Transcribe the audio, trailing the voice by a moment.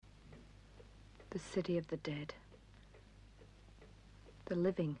The city of the dead. The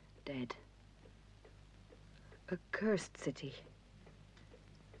living dead. A cursed city.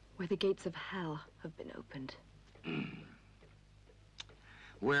 Where the gates of hell have been opened.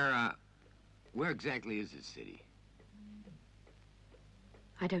 Where exactly is this city?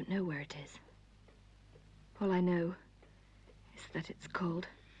 I don't know where it is. All I know is that it's called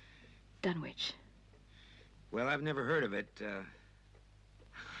Dunwich. Well, I've never heard of it.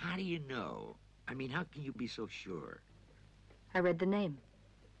 How do you know? I mean, how can you be so sure? I read the name.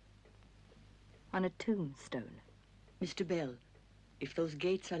 On a tombstone. Mr. Bell, if those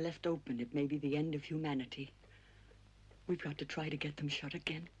gates are left open, it may be the end of humanity. We've got to try to get them shut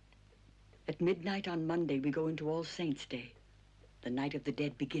again. At midnight on Monday, we go into All Saints' Day. The night of the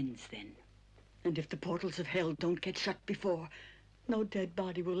dead begins then. And if the portals of hell don't get shut before, no dead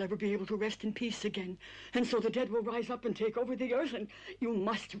body will ever be able to rest in peace again. And so the dead will rise up and take over the earth. And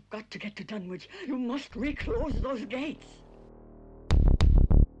you've got to get to Dunwich. You must reclose those gates.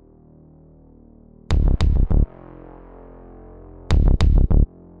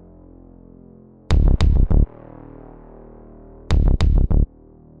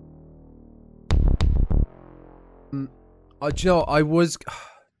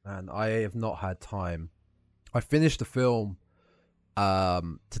 I have not had time. I finished the film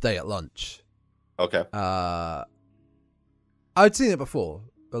today at lunch. Okay. I'd seen it before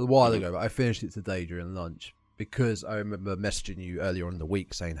a while ago, but I finished it today during lunch because I remember messaging you earlier on in the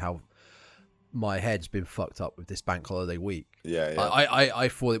week saying how my head's been fucked up with this bank holiday week. Yeah. I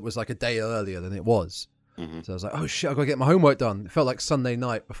thought it was like a day earlier than it was. So I was like, oh shit, I've got to get my homework done. It felt like Sunday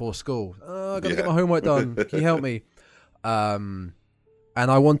night before school. Oh, I've got to get my homework done. Can you help me? And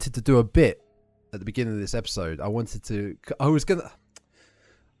I wanted to do a bit at the beginning of this episode. I was going to...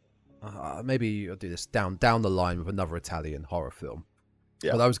 maybe I'll do this down the line with another Italian horror film.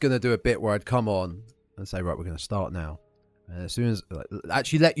 Yeah. But I was going to do a bit where I'd come on and say, right, we're going to start now. And as soon as...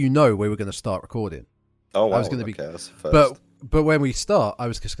 actually let you know where we're going to start recording. Oh, wow. I was going to be... That's first. But when we start, I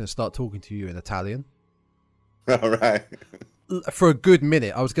was just going to start talking to you in Italian. All right. For a good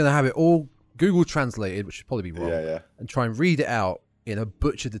minute. I was going to have it all Google translated, which should probably be wrong. Yeah. And try and read it out in a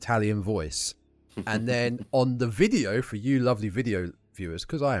butchered Italian voice. And then on the video, for you lovely video viewers,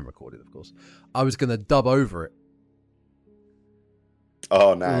 because I am recorded, of course, I was going to dub over it.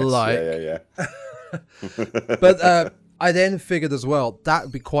 Oh, nice. Yeah. But I then figured as well, that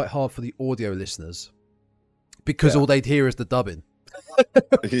would be quite hard for the audio listeners because all they'd hear is the dubbing.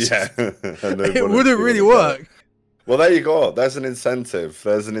 Yeah. It wouldn't really work. Well, there you go. There's an incentive.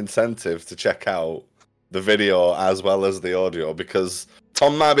 There's an incentive to check out the video as well as the audio because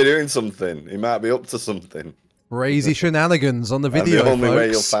Tom might be doing something. He might be up to something. Crazy shenanigans on the video, and the only folks.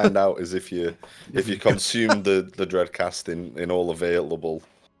 way you'll find out is if you consume the Dreadcast in all available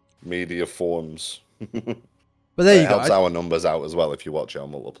media forms. But there you go. It helps our numbers out as well if you watch it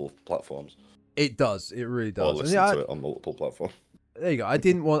on multiple platforms. It does. It really does. Or listen to it on multiple platforms. There you go. I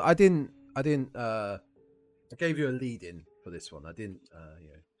gave you a lead in for this one. I didn't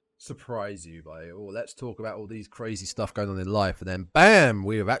surprise you by, let's talk about all these crazy stuff going on in life, and then bam,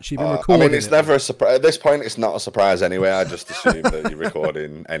 we have actually been recording. I mean, it's never a surprise. At this point, it's not a surprise anyway. I just assume that you're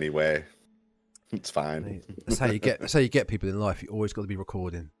recording anyway. It's fine. That's how you get people in life. You always got to be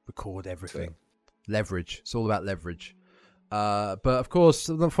recording. Record everything. Leverage. It's all about leverage. But of course,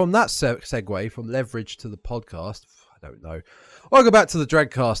 from that segue, from leverage to the podcast, I don't know. Welcome back to the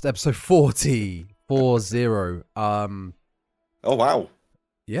Dreadcast, episode 40. Oh wow.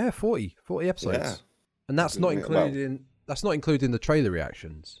 Yeah, 40 episodes. Yeah. And that's not including the trailer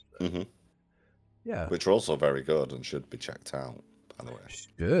reactions. Mm-hmm. Yeah. Which are also very good and should be checked out, by the way.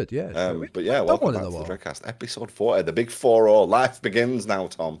 Good, yeah. But yeah, welcome back to the Dreadcast, episode 40, the big 4-0. Life begins now,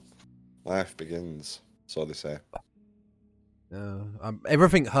 Tom. Life begins. So they say.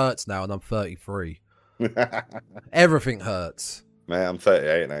 Everything hurts now and I'm 33. Everything hurts. Mate, I'm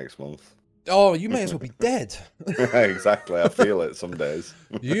 38 next month. Oh, you may as well be dead. Exactly, I feel it some days.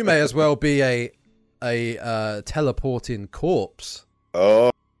 You may as well be a teleporting corpse. Oh,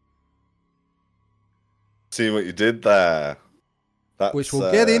 see what you did there. Which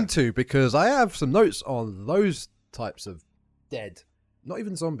we'll get into because I have some notes on those types of dead, not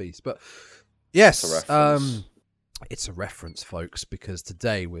even zombies, but yes, it's a reference, folks, because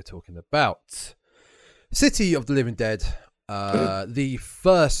today we're talking about City of the Living Dead. The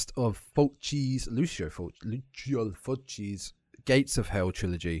first of Lucio Fulci's Gates of Hell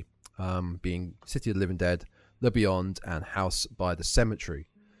trilogy, being City of the Living Dead, The Beyond, and House by the Cemetery.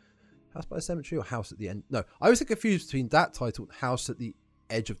 House by the Cemetery or House at the End? No, I was confused between that title and House at the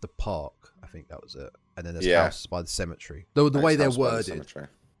Edge of the Park. I think that was it. And then there's House by the Cemetery. The way they're worded.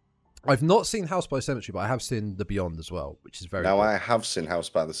 I've not seen House by Cemetery, but I have seen The Beyond as well, which is very Now, good. I have seen House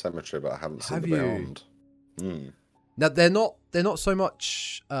by the Cemetery, but I haven't seen Have The you? Beyond. Mm. Now they're not so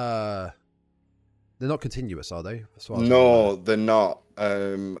much they're not continuous, are they? As far as No, they're not.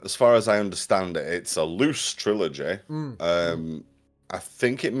 As far as I understand it, it's a loose trilogy. I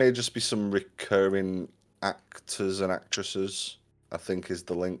think it may just be some recurring actors and actresses, I think is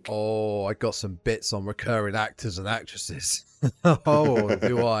the link. Oh, I got some bits on recurring actors and actresses. Oh,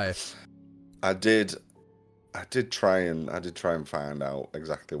 do I? I did try and find out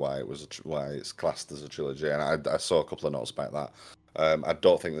exactly why it was why it's classed as a trilogy, and I saw a couple of notes about that. I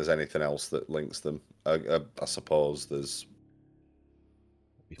don't think there's anything else that links them. I suppose there's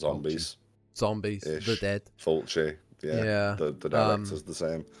zombies, the dead. Fulci, Yeah. The director's the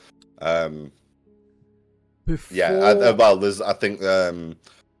same. Before... Yeah, well, there's I think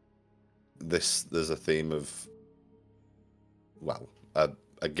there's a theme of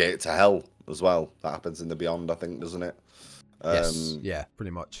a gate to hell as well that happens in The Beyond, I think, doesn't it? Yes, yeah,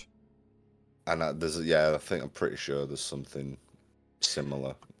 pretty much. And I think I'm pretty sure there's something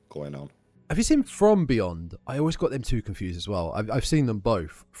similar going on. Have you seen From Beyond? I always got them two confused as well. I've seen them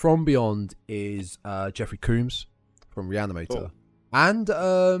both. From Beyond is Jeffrey Combs from Reanimator, and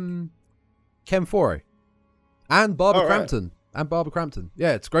Ken Foree, and Barbara Crampton,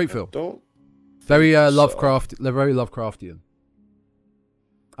 Yeah, it's a great film. Very Lovecraftian.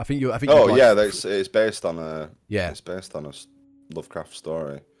 I think you. It's based on a. Yeah, it's based on a Lovecraft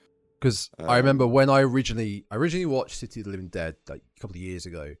story. Because I remember when I originally watched City of the Living Dead like a couple of years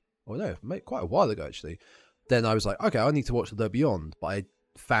ago. Oh no, quite a while ago actually. Then I was like, okay, I need to watch The Beyond, but I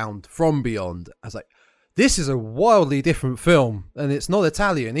found From Beyond. I was like, this is a wildly different film, and it's not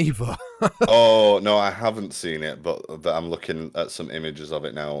Italian either. Oh no, I haven't seen it, but I'm looking at some images of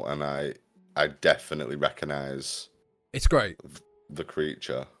it now, and I definitely recognise. It's great. The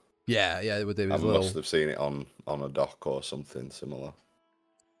creature. Yeah, it would do. I must have seen it on a doc or something similar.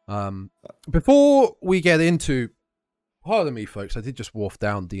 Before we get into, pardon me, folks, I did just wolf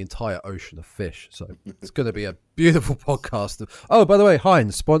down the entire ocean of fish, so it's going to be a beautiful podcast. Oh, by the way,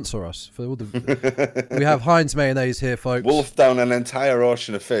 Heinz sponsor us for all the. We have Heinz mayonnaise here, folks. Wolf down an entire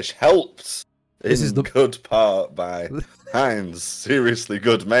ocean of fish helped. This is the good part by Heinz. Seriously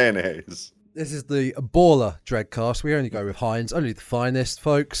good mayonnaise. This is the baller Dreadcast. We only go with Heinz, only the finest,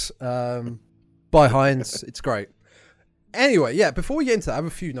 folks. By Heinz, it's great. Anyway, yeah, before we get into that, I have a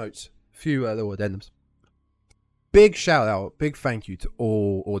few notes, a few little addendums. Big shout out, big thank you to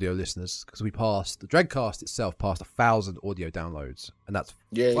all audio listeners, because the Dreadcast itself passed 1,000 audio downloads, and that's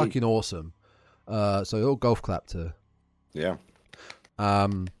fucking awesome. So a little golf clap to... Yeah.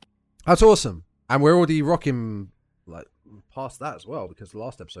 That's awesome. And we're already rocking like past that as well, because the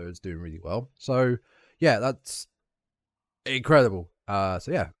last episode is doing really well. So yeah, that's incredible. So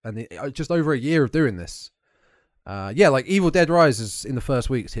yeah, and just over a year of doing this. Like Evil Dead Rises in the first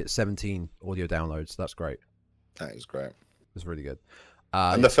weeks hit 17 audio downloads. That's great. That is great. It's really good.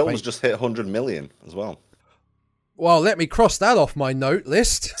 And the film's just hit 100 million as well. Well, let me cross that off my note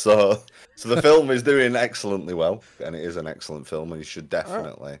list. So the film is doing excellently well, and it is an excellent film, and you should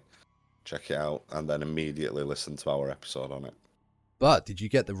definitely check it out and then immediately listen to our episode on it. But did you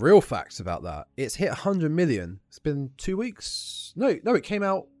get the real facts about that? It's hit 100 million. It's been 2 weeks. No, it came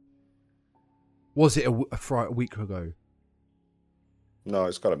out. Was it a week ago? No,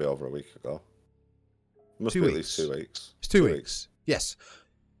 it's got to be over a week ago. Must be at least 2 weeks. It's 2 weeks. Yes.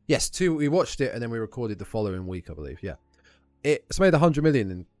 We watched it and then we recorded the following week, I believe. Yeah. It's made 100 million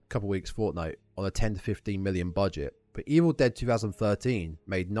in a couple of weeks, fortnight, on a 10 to 15 million budget. But Evil Dead 2013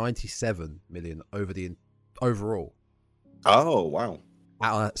 made 97 million overall. Oh, wow.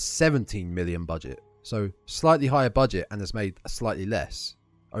 Out of a 17 million budget. So slightly higher budget and has made slightly less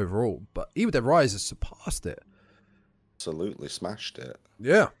overall. But Evil Dead Rise has surpassed it. Absolutely smashed it.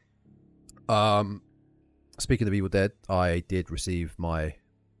 Yeah. Speaking of Evil Dead, I did receive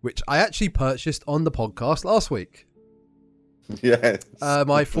which I actually purchased on the podcast last week. Yes.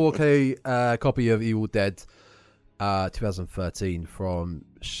 My 4K copy of Evil Dead 2013 from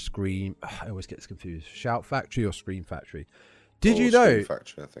Scream. I always get this confused. Shout Factory or Scream Factory. Did you know? Scream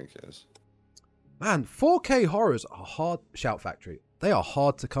Factory, I think it is. Man, 4K horrors are hard. Shout Factory. They are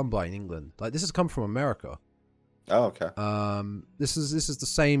hard to come by in England. Like, this has come from America. Oh, okay. This is the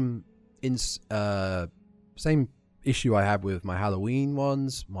same same issue I had with my Halloween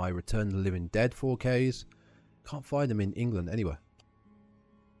ones, my Return of the Living Dead 4Ks. Can't find them in England anywhere.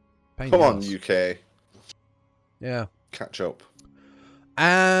 Come on, UK. Yeah. Catch up.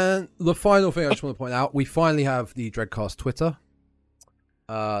 And the final thing I just want to point out, we finally have the Dreadcast Twitter.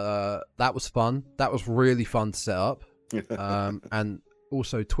 That was fun. That was really fun to set up. And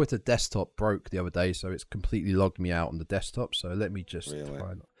Also, Twitter desktop broke the other day, so it's completely logged me out on the desktop. So let me just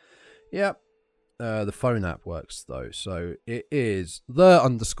try. Yeah. The phone app works though, so it is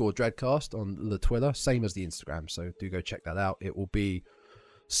 _Dreadcast on the Twitter, same as the Instagram. So do go check that out. It will be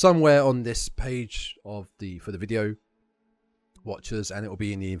somewhere on this page for the video watchers, and it will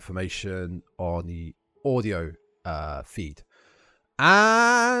be in the information on the audio feed.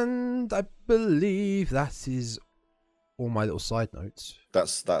 And I believe that is all my little side notes.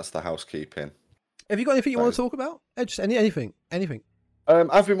 That's the housekeeping. Have you got anything you want to talk about? Just anything.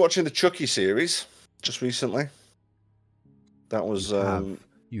 I've been watching the Chucky series just recently. That was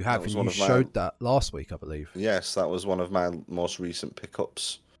you showed that last week, I believe. Yes, that was one of my most recent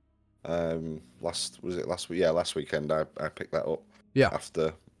pickups. Last week? Yeah, last weekend I picked that up. Yeah.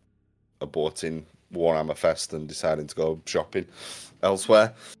 After aborting Warhammer Fest and deciding to go shopping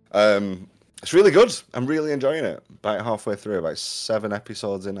elsewhere. It's really good. I'm really enjoying it. About halfway through, about 7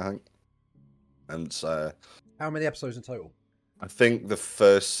 episodes in, I think. And how many episodes in total? I think the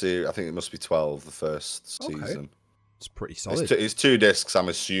first series, I think it must be 12, the first season. It's pretty solid. It's 2 discs. I'm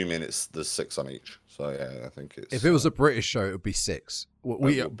assuming there's 6 on each. So yeah, I think it's... If it was a British show, it would be 6.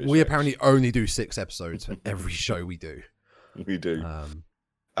 We apparently only do 6 episodes for every show we do. We do.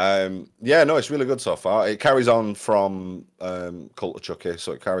 Yeah, no, it's really good so far. It carries on from Cult of Chucky,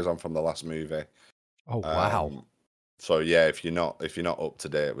 so it carries on from the last movie. Oh wow! So yeah, if you're not up to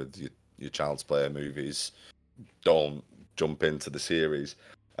date with your Child's Play movies, don't jump into the series.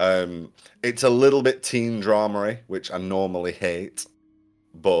 It's a little bit teen drama-y, which I normally hate,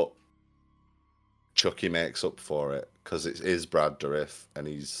 but Chucky makes up for it because it is Brad Dourif, and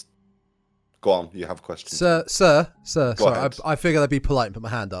he's... Go on, you have questions. Sir, sorry, I figured I'd be polite and put my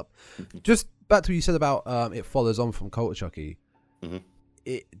hand up. Just back to what you said about it follows on from Cult of Chucky.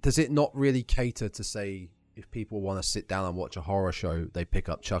 Mm-hmm. Does it not really cater to, say, if people want to sit down and watch a horror show, they pick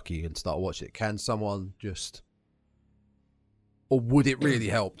up Chucky and start watching it? Can someone just... Or would it really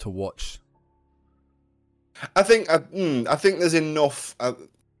help to watch? I think there's enough...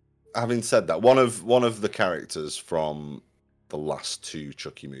 having said that, one of the characters from the last 2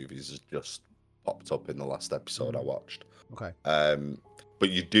 Chucky movies has just popped up in the last episode I watched. Okay. But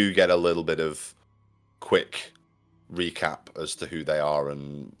you do get a little bit of quick recap as to who they are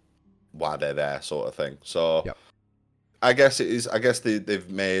and why they're there, sort of thing. So yep. I guess they've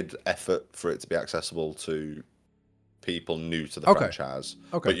made effort for it to be accessible to people new to the franchise.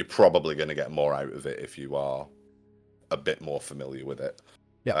 Okay. But you're probably going to get more out of it if you are a bit more familiar with it.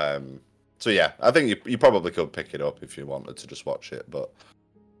 Yeah. So yeah, I think you probably could pick it up if you wanted to just watch it, but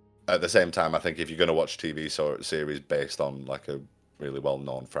at the same time, I think if you're going to watch a TV series based on like a really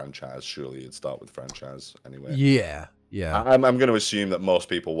well-known franchise, surely you'd start with franchise anyway. Yeah. I'm going to assume that most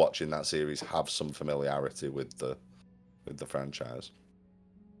people watching that series have some familiarity with the franchise,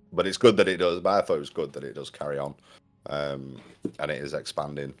 but it's good that it does. But I thought it was good that it does carry on, and it is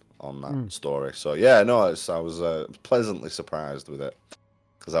expanding on that story. So yeah, no, I was pleasantly surprised with it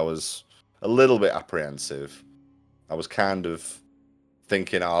because I was a little bit apprehensive. I was kind of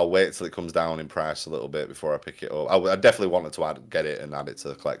thinking I'll wait till it comes down in price a little bit before I pick it up. I definitely wanted to get it and add it to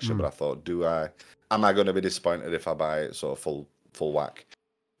the collection, but I thought, am I going to be disappointed if I buy it sort of full whack?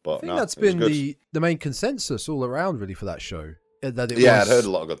 But I think that's been the main consensus all around really for that show. That it I'd heard a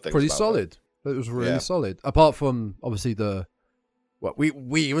lot of good things. Pretty solid. It was really solid. Apart from obviously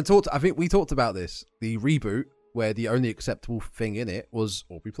we even talked. I think we talked about this. The reboot where the only acceptable thing in it was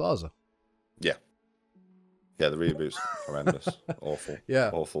Aubrey Plaza. Yeah, the reboot's horrendous, awful.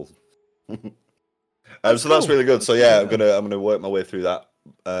 Yeah, awful. So that's really good. So yeah, I'm gonna work my way through that,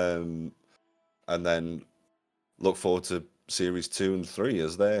 and then look forward to series 2 and 3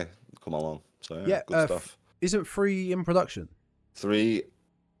 as they come along. So yeah, good stuff. Isn't 3 in production? 3,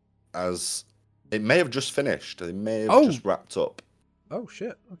 as it may have just finished. They may have just wrapped up. Oh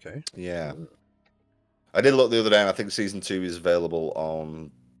shit! Okay. Yeah, I did look the other day, and I think season 2 is available on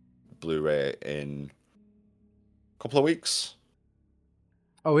Blu-ray in couple of weeks.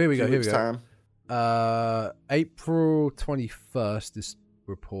 Oh, here we go. Time. April 21st. This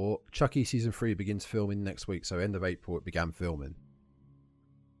report. Chucky season 3 begins filming next week. So end of April, it began filming.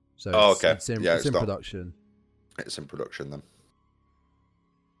 So okay. It's in production. It's in production then.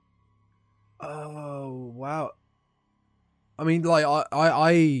 Oh wow! I mean, like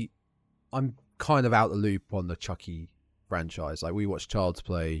I'm kind of out the loop on the Chucky franchise. Like we watched Child's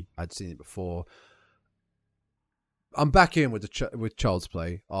Play. I'd seen it before. I'm back in with Child's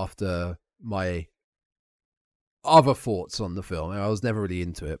Play after my other thoughts on the film. I was never really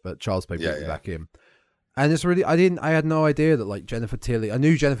into it, but Child's Play brought me back in. And it's really, I had no idea that like Jennifer Tilly, I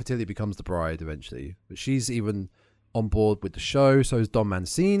knew Jennifer Tilly becomes the bride eventually, but she's even on board with the show. So is Don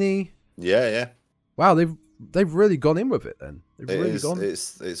Mancini. Yeah. Wow, they've really gone in with it then. They've really gone.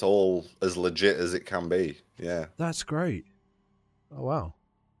 It's all as legit as it can be. Yeah. That's great. Oh wow.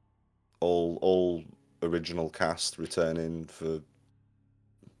 All original cast returning for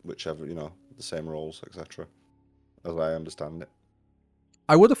whichever, the same roles, etc. As I understand it.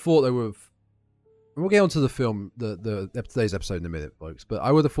 I would have thought they would have. We'll get onto the film, today's episode in a minute, folks. But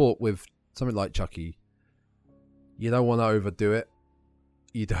I would have thought with something like Chucky, you don't want to overdo it.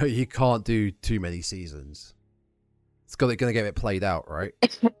 You can't do too many seasons. It's going to get it played out, right?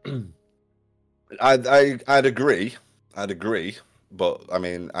 I'd agree. But I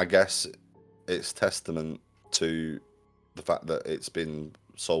mean, I guess it's testament to the fact that it's been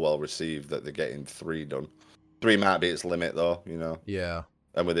so well received that they're getting 3 done. 3 might be its limit, though. Yeah.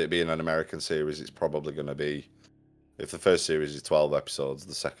 And with it being an American series, it's probably going to be, if the first series is 12 episodes,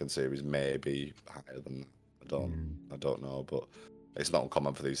 the second series may be higher than that. I don't know, but it's not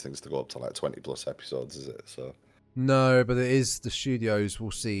uncommon for these things to go up to like 20 plus episodes, is it? So no, but it is. The studios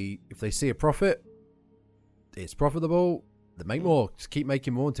will see if they see a profit. It's profitable. They make more. Just keep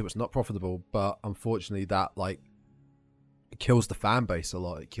making more until it's not profitable. But unfortunately, that it kills the fan base a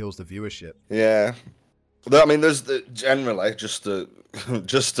lot. It kills the viewership. Yeah. I mean, there's generally just to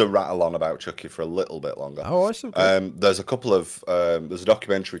rattle on about Chucky for a little bit longer. Oh, I see. There's a couple of there's a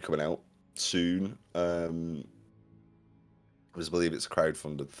documentary coming out soon. I believe it's a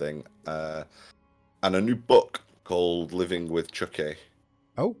crowdfunded thing, and a new book called Living with Chucky.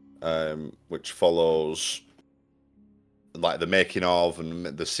 Oh. Which follows like the making of and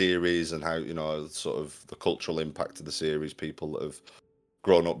the series and how sort of the cultural impact of the series, people that have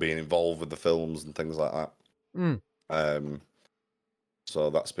grown up being involved with the films and things like that. So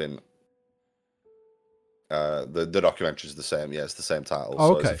that's been the documentary is the same. Yeah, it's the same title.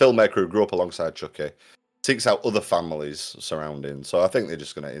 Oh, so okay. It's a filmmaker who grew up alongside Chucky, seeks out other families surrounding. So I think they're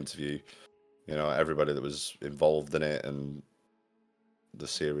just going to interview, everybody that was involved in it and the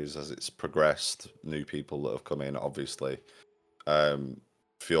series as it's progressed. New people that have come in, obviously.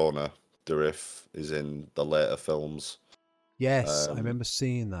 Fiona Dourif is in the later films. Yes, I remember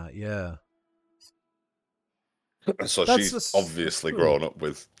seeing that. Yeah. So she's obviously grown up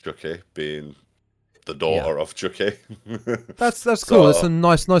with Chucky, being the daughter of Chucky. That's cool. That's some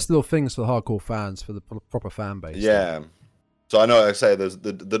nice little things for the hardcore fans, for the proper fan base. Yeah. Then. So I know I say there's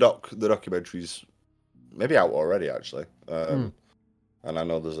the documentary's maybe out already actually, and I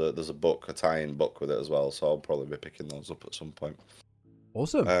know there's a book, a tie-in book with it as well. So I'll probably be picking those up at some point.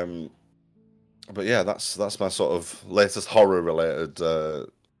 Awesome. But yeah, that's my sort of latest horror related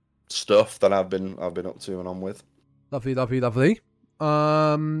stuff that I've been up to and on with. Lovely.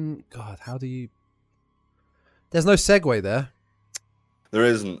 God, how do you? There's no segue there. There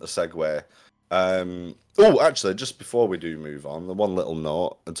isn't a segue. Oh, actually, just before we do move on, the one little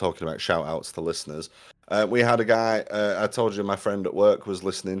note and talking about shout outs to listeners. We had a guy. I told you my friend at work was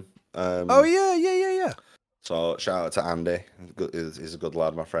listening. Oh yeah. So shout out to Andy. He's a good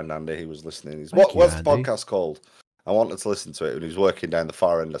lad, my friend Andy. He was listening. What's the podcast called? I wanted to listen to it when he was working down the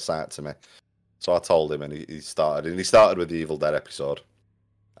far end of the site to me. So I told him, and he started. And he started with the Evil Dead episode.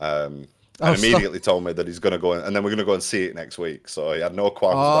 And immediately told me that he's going to go, and then we're going to go and see it next week. So he had no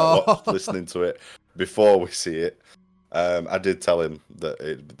qualms about listening to it before we see it. I did tell him that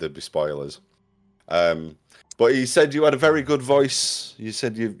there'd be spoilers. But he said you had a very good voice. You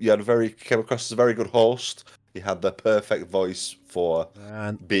said you came across as a very good host. You had the perfect voice for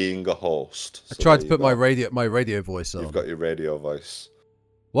being a host. I tried to put my radio voice on. You've got your radio voice.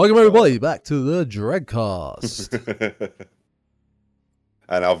 Welcome everybody back to the Dreadcast.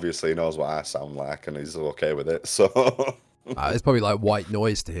 And obviously he knows what I sound like, and he's okay with it. So it's probably like white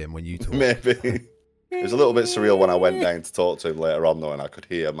noise to him when you talk. Maybe. It was a little bit surreal when I went down to talk to him later on, though, and I could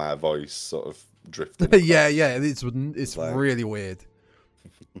hear my voice sort of drifting. yeah, it's like, really weird.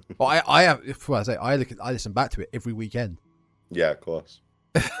 But I listen back to it every weekend. Yeah, of course.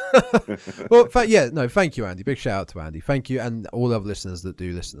 Well, thank you, Andy. Big shout out to Andy. Thank you, and all the other listeners that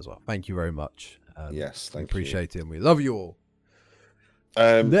do listen as well. Thank you very much. Yes, thank you. Appreciate it, and we love you all.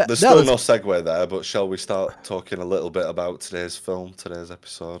 There's still no segue there, but shall we start talking a little bit about today's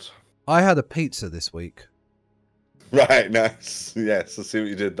episode? I had a pizza this week. Right, nice. Yes, I see what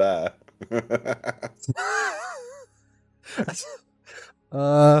you did there.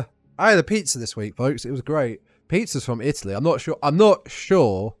 I had a pizza this week, folks. It was great. Pizza's from Italy. I'm not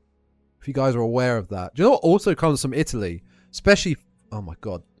sure if you guys are aware of that. Do you know what also comes from Italy? Especially, oh my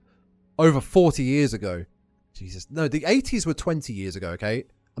God, over 40 years ago. Jesus. No, the 80s were 20 years ago, okay?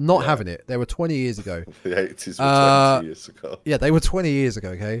 I'm not having it. They were 20 years ago. The 80s were 20 years ago. Yeah, they were 20 years ago,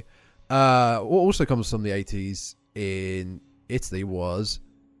 okay? What also comes from the 80s in Italy was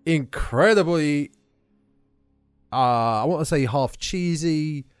incredibly, I want to say half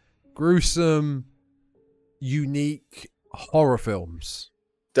cheesy, gruesome, unique horror films.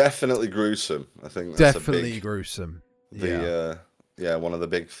 Definitely gruesome. I think that's Definitely gruesome. Yeah. One of the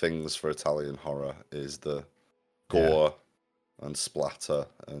big things for Italian horror is the gore and splatter,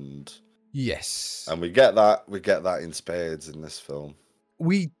 and yes, we get that in spades in this film.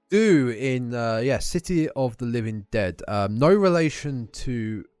 We do in City of the Living Dead. No relation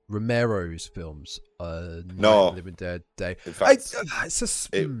to Romero's films. No, Living Dead Day. In fact, it's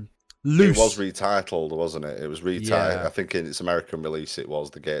just It loose. was retitled, wasn't it? It was retitled. Yeah. I think in its American release, it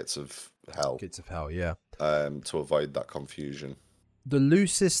was The Gates of Hell. Gates of Hell, yeah. To avoid that confusion. The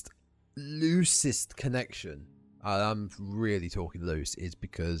loosest connection, I'm really talking loose, is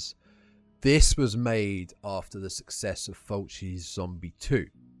because this was made after the success of Fulci's Zombie 2.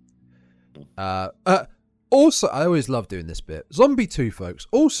 Also, I always love doing this bit. Zombie 2, folks,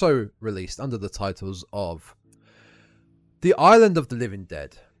 also released under the titles of The Island of the Living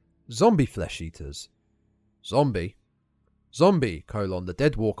Dead, Zombie Flesh Eaters, Zombie, The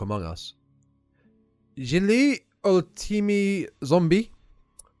Dead Walk Among Us, Gili Ultimi Zombie,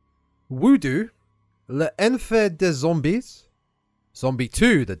 Voodoo, L'Enfer des Zombies, Zombie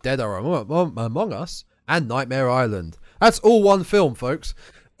 2, The Dead Are Among Us, and Nightmare Island. That's all one film, folks.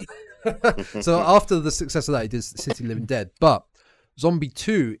 So after the success of that, he did City Living Dead. But Zombie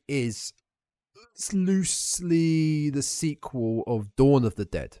 2 is loosely the sequel of Dawn of the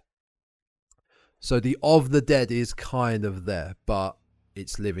Dead. So the of the Dead is kind of there, but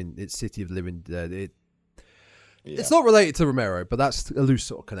it's City of Living Dead. It's not related to Romero, but that's a loose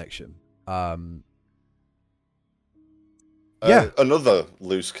sort of connection. Another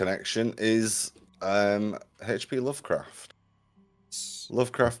loose connection is H.P. Lovecraft.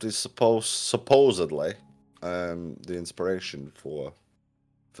 Lovecraft is supposedly the inspiration for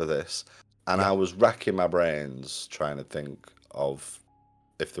this, and I was racking my brains trying to think of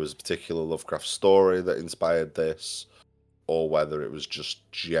if there was a particular Lovecraft story that inspired this, or whether it was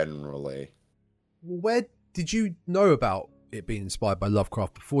just generally. Where did you know about it being inspired by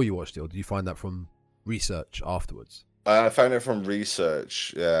Lovecraft before you watched it, or did you find that from research afterwards? I found it from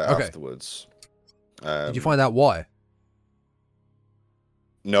research, afterwards. Did you find out why?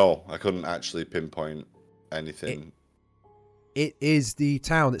 No, I couldn't actually pinpoint anything. It is the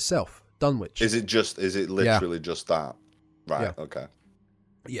town itself, Dunwich. Is it literally just that? Right, Yeah. okay.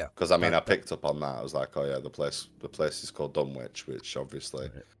 Yeah. Because I mean, I picked up on that. I was like, oh yeah, the place is called Dunwich, which obviously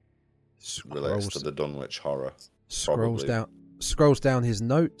relates to the Dunwich horror. Scrolls down his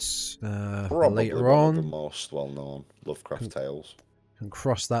notes Probably later one on. of the most well-known Lovecraft tales. Can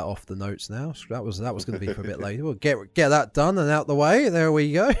cross that off the notes now. So that was going to be for a bit later. We'll get that done and out the way. There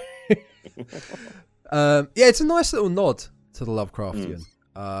we go. It's a nice little nod to the Lovecraftian.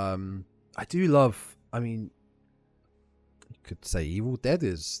 I do love. I mean, you could say Evil Dead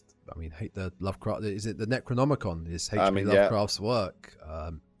is. I mean, hate the Lovecraft. Is it the Necronomicon? Is H.P. Lovecraft's work?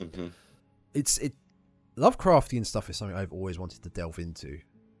 Lovecraftian stuff is something I've always wanted to delve into.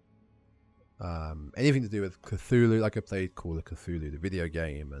 Anything to do with Cthulhu, like I played Call of Cthulhu, the video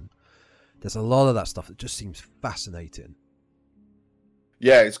game, and there's a lot of that stuff that just seems fascinating.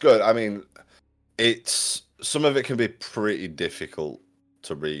 Yeah, it's good. I mean, some of it can be pretty difficult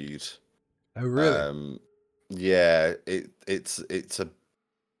to read. Oh, really? It's a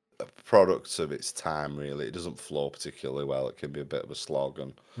product of its time, really. It doesn't flow particularly well. It can be a bit of a slog,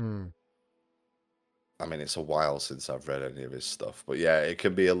 and I mean, it's a while since I've read any of his stuff, but yeah, it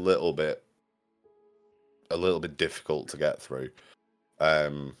can be a little bit difficult to get through.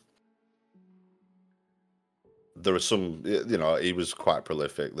 There are some, he was quite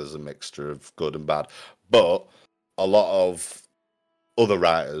prolific. There's a mixture of good and bad, but a lot of other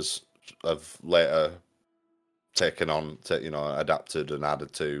writers have later taken on, adapted and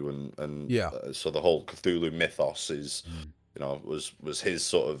added to, and so the whole Cthulhu mythos is, was his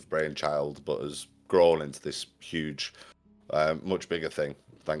sort of brainchild, but has grown into this huge, much bigger thing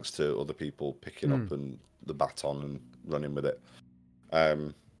thanks to other people picking up and the baton and running with it.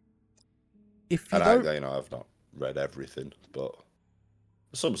 I've not read everything, but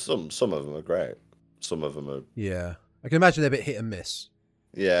some of them are great. Some of them are. Yeah, I can imagine they're a bit hit and miss.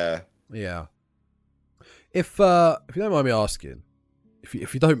 Yeah. If you don't mind me asking,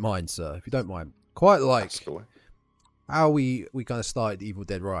 if you don't mind, sir, quite like how we kind of started Evil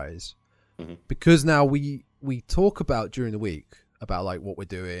Dead Rise, because now we talk about during the week about like what we're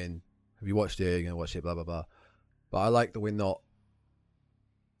doing. Have you watched it? You're gonna watch it, blah blah blah. But I like that we're not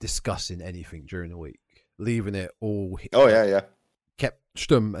discussing anything during the week, leaving it all. Oh yeah. Kept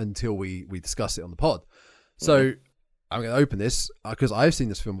stum until we discuss it on the pod. So I'm going to open this because I've seen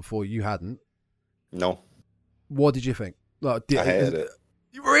this film before. You hadn't. No. What did you think? I hated it.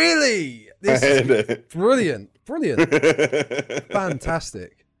 Really? This is brilliant.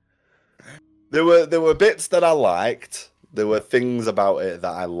 Fantastic. There were bits that I liked. There were things about it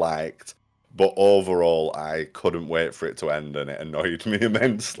that I liked. But overall, I couldn't wait for it to end, and it annoyed me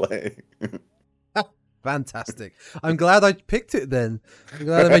immensely. Fantastic. I'm glad I picked it then. I'm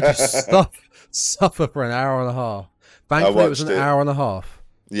glad I made you suffer for an hour and a half. Thankfully, it was an hour and a half.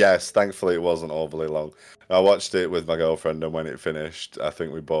 Yes, thankfully it wasn't overly long. I watched it with my girlfriend, and when it finished, I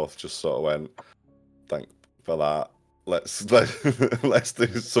think we both just sort of went, "Thank for that. Let's do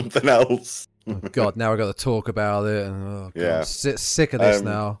something else." Oh God, now I got to talk about it, and oh God, yeah, I'm sick of this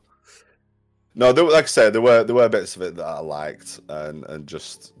now. No, like I said, there were bits of it that I liked, and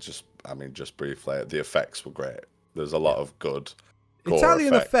just briefly, the effects were great. There's a lot of good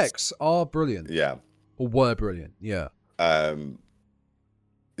Italian effects are brilliant. Yeah, or were brilliant. Yeah.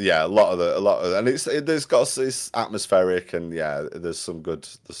 Yeah, a lot of, and it's atmospheric, and yeah, there's some good.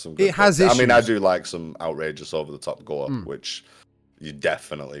 It has issues. I mean, I do like some outrageous, over the top gore, which you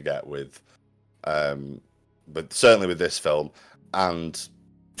definitely get with, but certainly with this film, and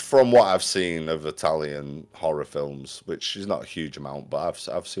from what I've seen of Italian horror films, which is not a huge amount, but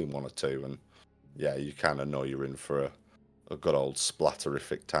I've seen one or two, and yeah, you kind of know you're in for a good old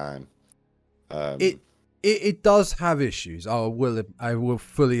splatterific time. It does have issues. I will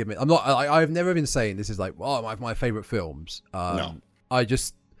fully admit. I've never been saying this is like my favorite films. No. I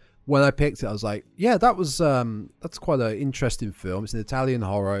just, when I picked it, I was like, yeah, that's quite an interesting film. It's an Italian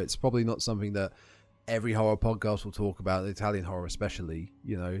horror. It's probably not something that every horror podcast will talk about, Italian horror especially.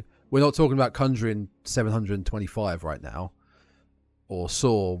 You know, we're not talking about Conjuring 725 right now, or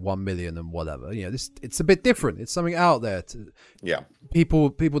Saw 1 million and whatever. You know, it's a bit different. It's something out there. Yeah. People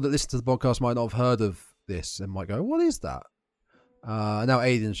that listen to the podcast might not have heard of this and might go, what is that? Now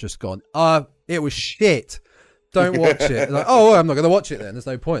Aiden's just gone, it was shit. Don't watch it. Like, oh, well, I'm not going to watch it then. There's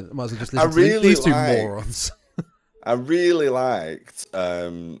no point. I might as well just listen to these two morons. I really liked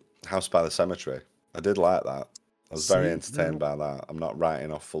House by the Cemetery. I did like that. I was very entertained by that. I'm not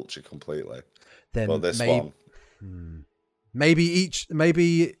writing off Fulci completely. Then but this one.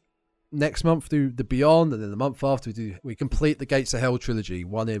 Maybe next month do the Beyond, and then the month after we complete the Gates of Hell trilogy,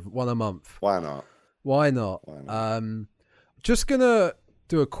 one a month. Why not? Why not? Just gonna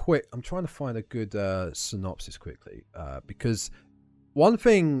do a quick. I'm trying to find a good synopsis quickly, because one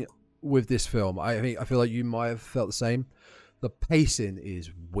thing with this film, I feel like you might have felt the same. The pacing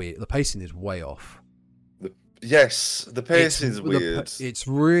is weird. The pacing is way off. The pacing is weird. It's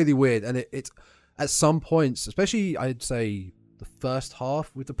really weird, and it's at some points, especially I'd say the first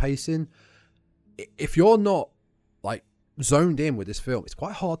half with the pacing. If you're not like zoned in with this film, it's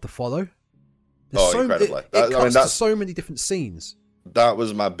quite hard to follow. Incredibly! It cuts to so many different scenes. That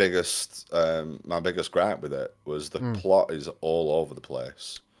was my biggest gripe with it. Was the plot is all over the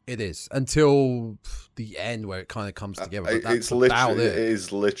place. It is until the end where it kind of comes together. But it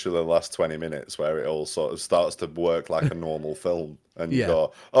is literally the last 20 minutes where it all sort of starts to work like a normal film, and you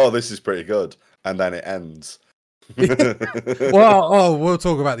go, "Oh, this is pretty good," and then it ends. Well, we'll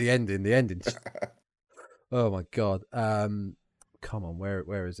talk about the ending. The ending. Oh my God. Come on,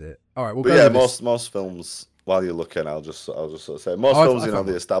 where is it? All right, we'll go. Most films. While you're looking, I'll just sort of say most films.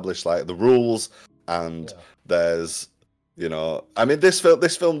 They establish like the rules, and there's. I mean, this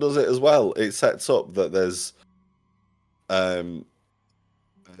film does it as well. It sets up that there's a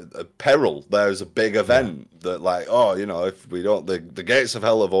peril. There's a big event that, like, if we don't, the gates of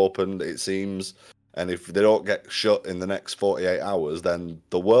hell have opened, it seems, and if they don't get shut in the next 48 hours, then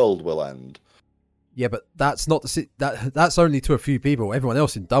the world will end. Yeah, but that's not that's only to a few people. Everyone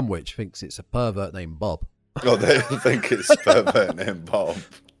else in Dunwich thinks it's a pervert named Bob. Oh, they think it's a pervert named Bob.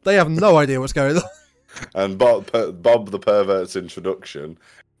 They have no idea what's going on. And Bob the pervert's introduction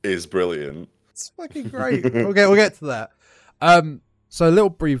is brilliant. It's fucking great. We'll get to that. So a little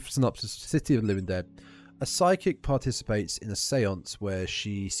brief synopsis. City of the Living Dead. A psychic participates in a séance where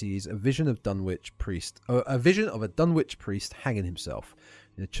she sees a vision of a Dunwich priest hanging himself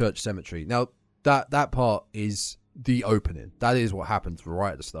in a church cemetery. Now that part is the opening. That is what happens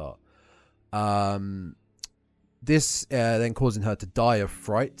right at the start. This then causing her to die of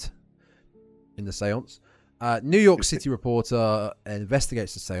fright in the seance. New York City reporter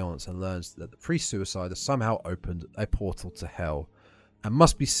investigates the seance and learns that the priest's suicide has somehow opened a portal to hell and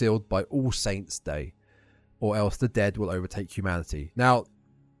must be sealed by All Saints' Day, or else the dead will overtake humanity. Now,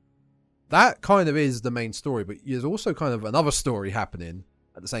 that kind of is the main story, but there's also kind of another story happening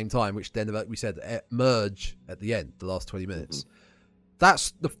at the same time, which then, like we said, merge at the end, the last 20 minutes.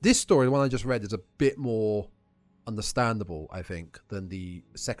 this story, the one I just read, is a bit more understandable, I think, than the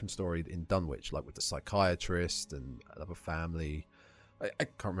second story in Dunwich, like with the psychiatrist and another family. I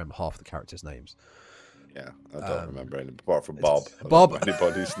can't remember half the characters' names. Yeah, I don't remember any apart from Bob. Bob. I don't know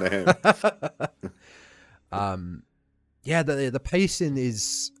anybody's name. Yeah, the pacing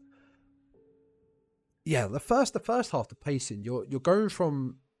is. Yeah, the first half, the pacing. You're going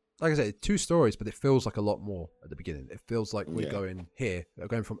from, like I said, 2 stories, but it feels like a lot more at the beginning. It feels like we're going here. We're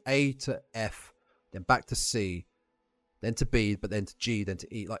going from A to F, then back to C, then to B, but then to G, then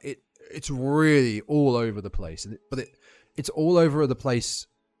to E. Like it's really all over the place, but it's all over the place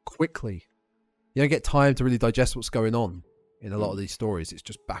quickly. You don't get time to really digest what's going on in a lot of these stories. It's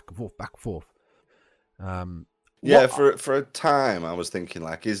just back and forth, back and forth. For a time, I was thinking,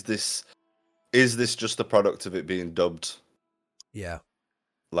 like, is this just a product of it being dubbed? Yeah.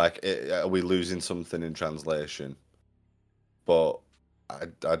 Like, are we losing something in translation? But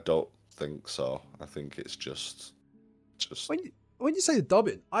I don't think so. I think it's just. When you say the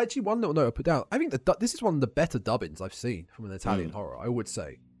dubbing, I actually one little note I put down. I think this is one of the better dubbings I've seen from an Italian horror. I would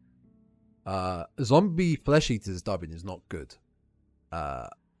say. Zombie Flesh Eaters dubbing is not good.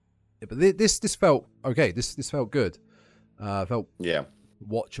 But this felt okay. This felt good. Felt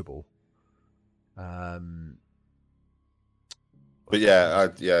watchable. But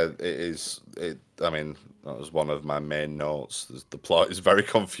it is. I mean, that was one of my main notes. The plot is very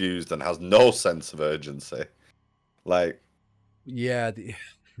confused and has no sense of urgency. Like, yeah.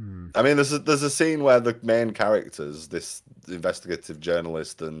 I mean, there's a scene where the main characters, this investigative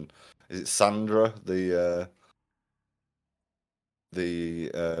journalist and is it Sandra, the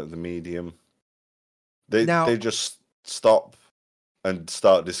medium, they just stop and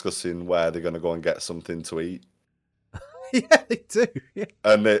start discussing where they're going to go and get something to eat. Yeah, they do. Yeah.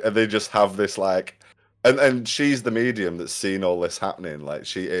 And they just have this like, and she's the medium that's seen all this happening. Like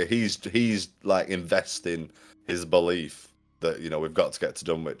he's like investing his belief that, you know, we've got to get to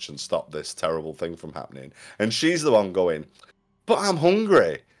Dunwich and stop this terrible thing from happening. And she's the one going, but I'm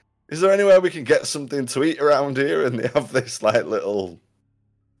hungry. Is there anywhere we can get something to eat around here? And they have this like little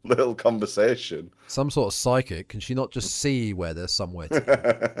conversation. Some sort of psychic. Can she not just see where there's somewhere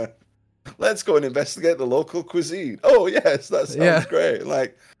to eat? Let's go and investigate the local cuisine. Oh, yes, that sounds great.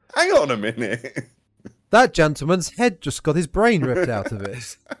 Like, hang on a minute. That gentleman's head just got his brain ripped out of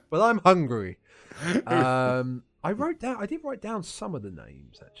it. But I'm hungry. I did write down some of the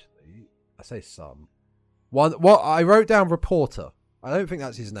names, actually. I say some. I wrote down Reporter. I don't think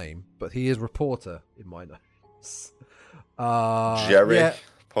that's his name, but he is Reporter in my notes. Jerry,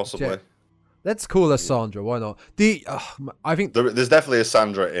 possibly. Let's call her Sandra. Why not? I think there's definitely a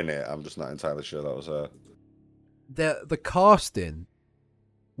Sandra in it. I'm just not entirely sure that was her. The casting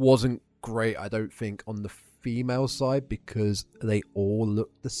wasn't great, I don't think, on the female side because they all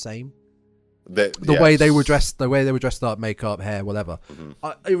looked the same. The way they were dressed up, makeup, hair, whatever. Mm-hmm.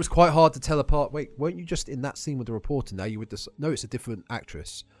 It was quite hard to tell apart. Wait, weren't you just in that scene with the reporter? Now you would no, it's a different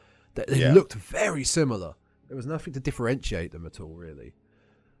actress. They looked very similar. There was nothing to differentiate them at all, really.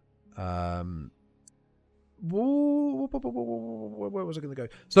 Where was I going to go?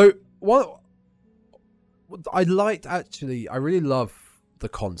 So what I liked, actually, I really love the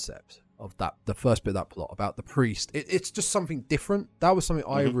concept of that, the first bit of that plot about the priest. It's just something different. That was something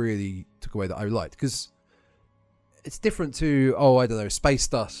I really took away that I liked, because it's different to, I don't know, space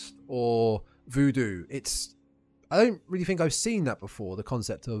dust or voodoo. I don't really think I've seen that before. The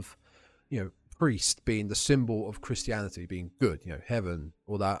concept of, you know, priest being the symbol of Christianity, being good, you know, heaven,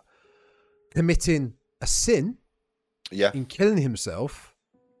 all that, committing a sin, in killing himself,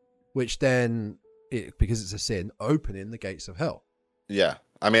 which then, because it's a sin, opening the gates of hell. Yeah.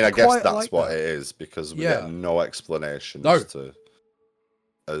 I mean, I guess that's what it is, because we get no explanation as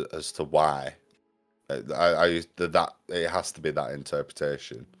to why. That it has to be that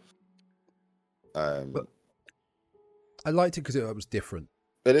interpretation. But I liked it because it was different.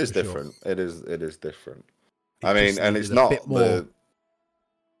 It is different. Sure. It is different. I mean, and it's not the.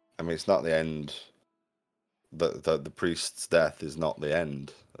 I mean, it's not the end. The priest's death is not the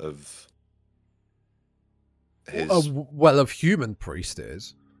end of. Of human priest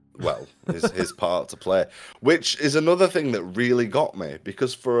is. Well, his part to play, which is another thing that really got me,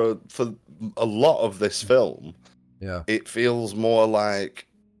 because for a lot of this film, it feels more like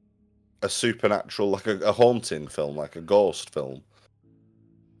a supernatural, like a haunting film, like a ghost film,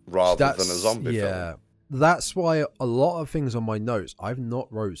 rather than a zombie film. Yeah, that's why a lot of things on my notes, I've not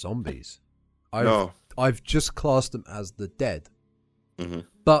wrote zombies. I've just classed them as the dead. Mm-hmm.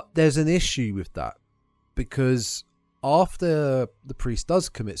 But there's an issue with that, because after the priest does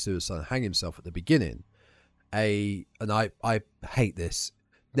commit suicide and hang himself at the beginning, and I hate this.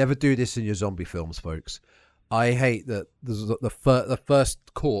 Never do this in your zombie films, folks. I hate that the first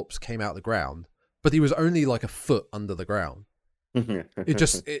corpse came out of the ground, but he was only like a foot under the ground. It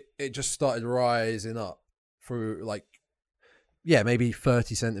just started rising up through like, yeah, maybe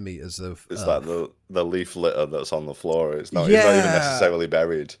 30 centimeters of. It's like the leaf litter that's on the floor. It's not. It's not even necessarily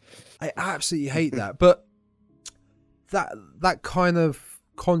buried. I absolutely hate that, but that kind of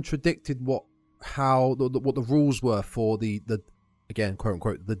contradicted what the rules were for the again, quote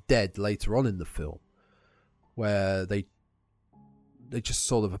unquote, the dead later on in the film, where they just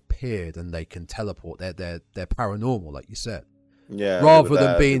sort of appeared and they can teleport. They're paranormal, like you said. Yeah. Rather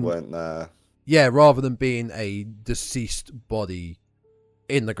than being, they weren't there. Yeah, rather than being a deceased body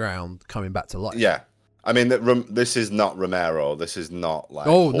in the ground coming back to life. Yeah, I mean this is not Romero. This is not like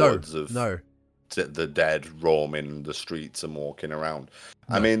hordes of the dead roaming the streets and walking around.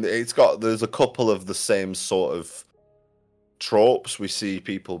 No. I mean, there's a couple of the same sort of tropes. We see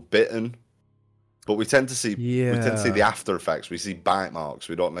people bitten, but we tend to see the after effects. We see bite marks.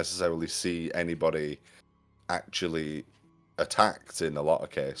 We don't necessarily see anybody actually attacked in a lot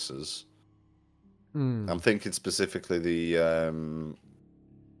of cases. I'm thinking specifically the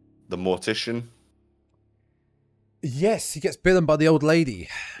mortician. Yes, he gets bitten by the old lady.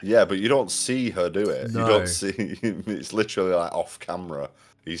 Yeah, but you don't see her do it. No. You don't see. It's literally like off camera.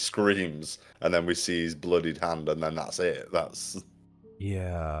 He screams, and then we see his bloodied hand, and then that's it. That's.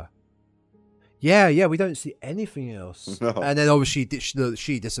 Yeah. We don't see anything else. No. And then obviously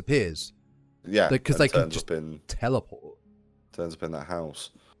she disappears. Yeah, because they can just teleport. Turns up in that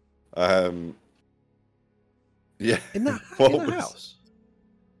house. Yeah. In that house?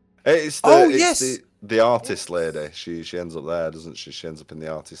 It's the artist lady. She ends up there, doesn't she? She ends up in the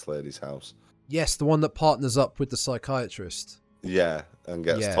artist lady's house. Yes, the one that partners up with the psychiatrist. Yeah, and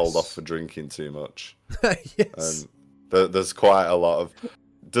gets told off for drinking too much. Yes. And there's quite a lot of...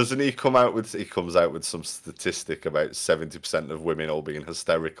 Doesn't he come out with... He comes out with some statistic about 70% of women all being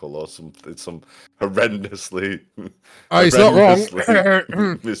hysterical or some horrendously... Oh, he's not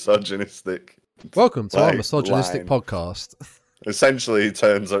wrong. Misogynistic. Welcome to our misogynistic podcast. Essentially, he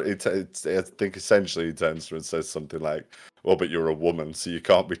turns. I think essentially he turns to her and says something like, "Well, but you're a woman, so you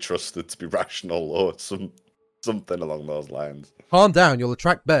can't be trusted to be rational," or something along those lines. Calm down, you'll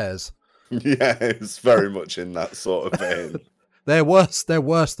attract bears. Yeah, it's very much in that sort of vein. They're worse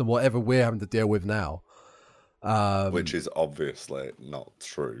than whatever we're having to deal with now. Which is obviously not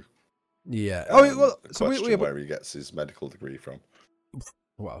true. Yeah. Where he gets his medical degree from.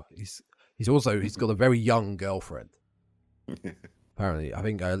 Well, he's got a very young girlfriend. Apparently, I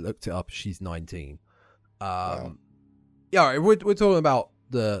think I looked it up. She's 19. Wow. Yeah, we're talking about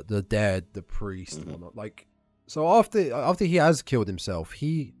the dead, the priest, and whatnot. Like, so after he has killed himself,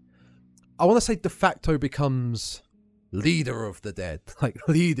 I want to say de facto becomes leader of the dead. Like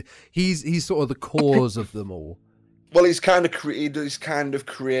he's sort of the cause of them all. Well, he's kind of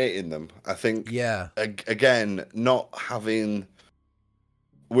creating them. I think. Yeah. Again, not having.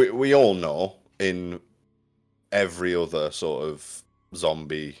 We all know in every other sort of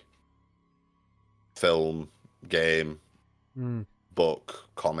zombie film, game, book,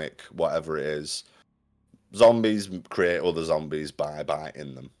 comic, whatever it is, zombies create other zombies by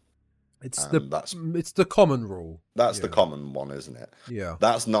biting them. It's the common rule. That's the common one, isn't it? Yeah.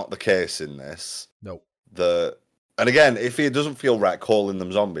 That's not the case in this. Nope. And again, if it doesn't feel right calling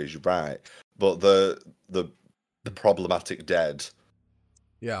them zombies, you're right. But the problematic dead,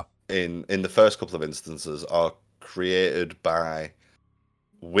 yeah, in the first couple of instances, are created by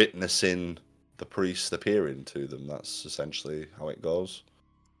witnessing the priest appearing to them. That's essentially how it goes.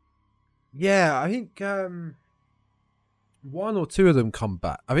 Yeah, I think one or two of them come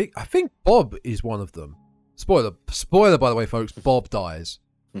back. I think Bob is one of them. Spoiler by the way, folks. Bob dies.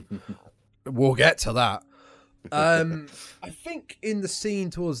 We'll get to that. I think in the scene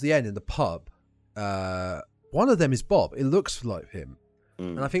towards the end in the pub, one of them is Bob. It looks like him.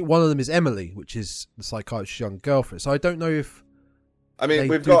 And I think one of them is Emily, which is the psychiatrist's young girlfriend. So I don't know if... I mean,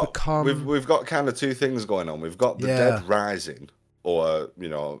 we've got kind of two things going on. We've got the dead rising or,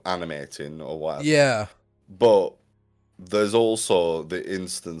 animating or whatever. Yeah. But there's also the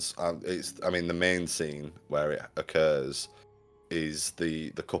instance, the main scene where it occurs is the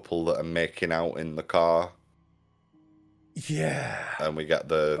couple that are making out in the car. Yeah. And we get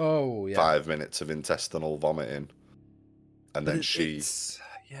the 5 minutes of intestinal vomiting. And then she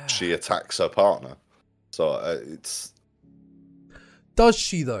attacks her partner. So it's... Does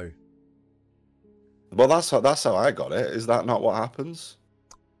she, though? Well, that's how I got it. Is that not what happens?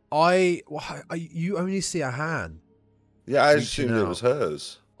 You only see a hand. Yeah, I assumed it was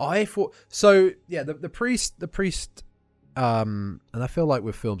hers. I thought so. Yeah, the priest. And I feel like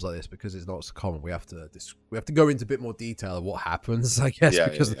with films like this, because it's not so common, we have to go into a bit more detail of what happens. I guess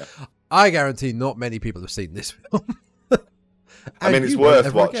because I guarantee not many people have seen this film. I mean, it's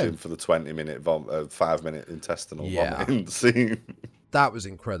worth watching for the 20-minute 5-minute intestinal vomiting scene. That was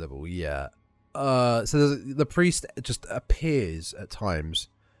incredible. Yeah. So the priest just appears at times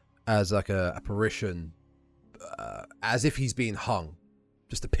as like a apparition, as if he's being hung,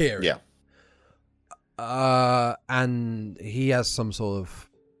 just appearing. Yeah. And he has some sort of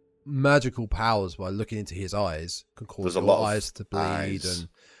magical powers by looking into his eyes, can cause your eyes to bleed, and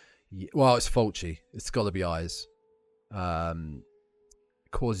well, it's Fulci. It's got to be eyes.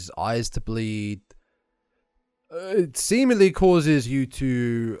 Causes eyes to bleed. It seemingly causes you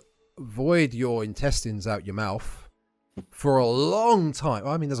to void your intestines out your mouth for a long time.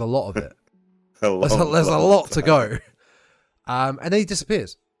 I mean, there's a lot of it. There's a lot to go. And then he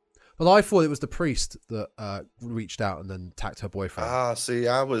disappears. But I thought it was the priest that reached out and then attacked her boyfriend. See,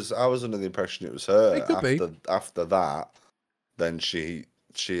 I was under the impression it was her. It could be. After that, then she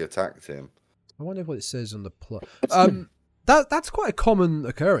attacked him. I wonder what it says on the plot. That's quite a common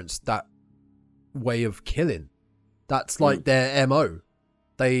occurrence, that way of killing. That's like their MO.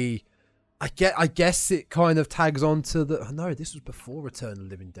 I guess it kind of tags on to the... No, this was before Return of the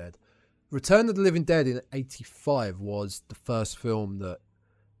Living Dead. Return of the Living Dead in 1985 was the first film that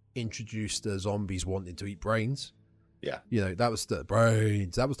introduced the zombies wanting to eat brains. Yeah. You know, that was the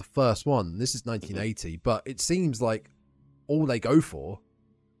brains. That was the first one. This is 1980, but it seems like all they go for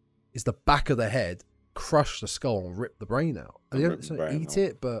is the back of the head, crush the skull and rip the brain out. They don't eat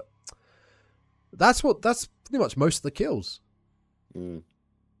it, but that's pretty much most of the kills. I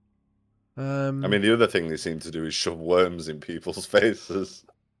mean, the other thing they seem to do is shove worms in people's faces.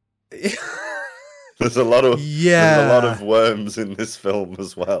 There's a lot of worms in this film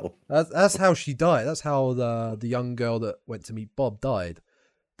as well. That's how she died. That's how the young girl that went to meet Bob died.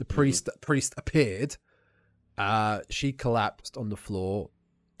 The priest appeared. She collapsed on the floor.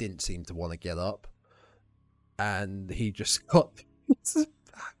 Didn't seem to want to get up, and he just cupped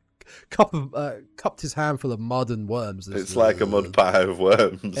his hand full of mud and worms. It's like a mud pie of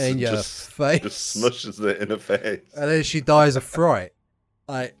worms in your face. Just smushes it in her face, and then she dies of fright,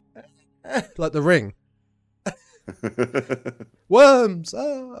 like The Ring. Worms.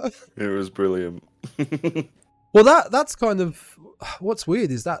 It was brilliant. Well, that's kind of what's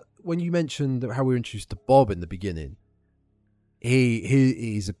weird is that when you mentioned how we were introduced to Bob in the beginning,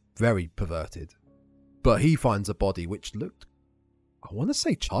 he's very perverted, but he finds a body which looked, I want to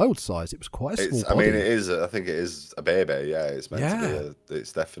say, child size. It was quite a small body. I mean, it is. I think it is a baby. Yeah, it's meant to be.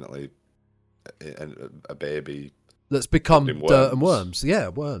 It's definitely a baby that's become dirt and worms. Yeah,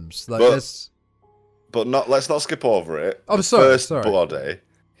 worms. But let's not skip over it. I'm sorry. First body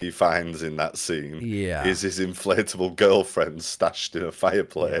he finds in that scene is his inflatable girlfriend stashed in a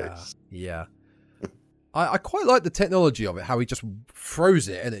fireplace. Yeah. I quite like the technology of it, how he just throws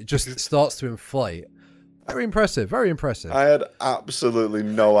it and it just starts to inflate. Very impressive, very impressive. I had absolutely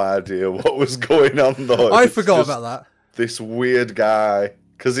no idea what was going on, though. I forgot about that. This weird guy,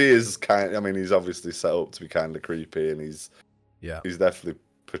 because he is he's obviously set up to be kind of creepy, and he's definitely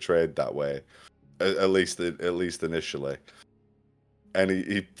portrayed that way, at least initially. And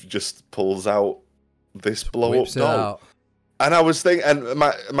he just pulls out this blow-up doll. And I was thinking, and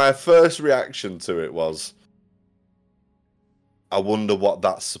my first reaction to it was, I wonder what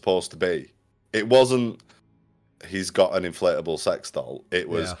that's supposed to be. It wasn't, he's got an inflatable sex doll. It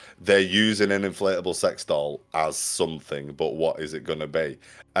was, they're using an inflatable sex doll as something, but what is it going to be?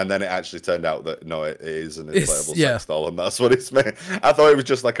 And then it actually turned out that, no, it is an inflatable sex doll, and that's what it's made. I thought it was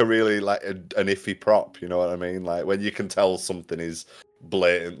just like a really, like, an iffy prop, you know what I mean? Like, when you can tell something is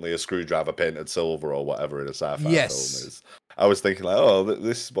blatantly a screwdriver painted silver or whatever in a sci-fi film is. I was thinking, like, oh,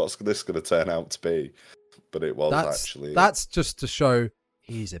 this is what's this going to turn out to be. But it was actually... That's just to show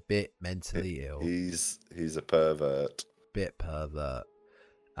he's a bit mentally ill. He's a pervert. Bit pervert.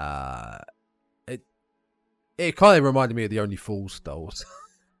 It kind of reminded me of the Only Fools dolls.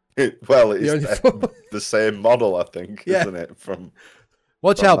 It's the same model, I think, isn't it?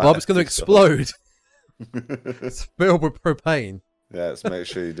 Watch out, Bob! It's going to explode. It's filled with propane. Yeah, let's make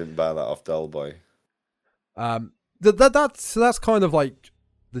sure you didn't buy that off Del Boy. That's kind of like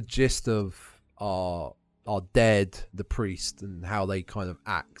the gist of our dead, the priest, and how they kind of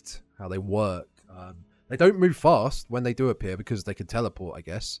act, how they work. They don't move fast when they do appear because they can teleport, I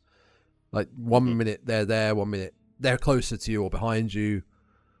guess. Like 1 minute they're there, 1 minute they're closer to you or behind you,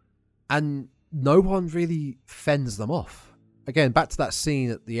 and no one really fends them off. Again, back to that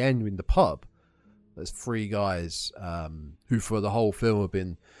scene at the end in the pub. There's three guys who for the whole film have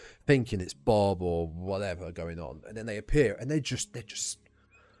been thinking it's Bob or whatever going on, and then they appear and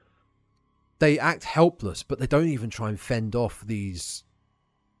they act helpless, but they don't even try and fend off these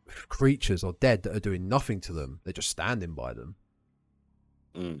creatures or dead that are doing nothing to them. They're just standing by them.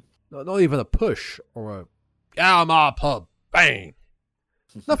 Not even a push or a "get out of my pub," bang.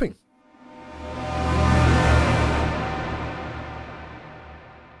 Nothing.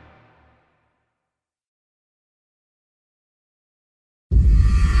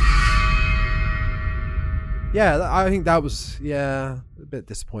 Yeah, I think that was a bit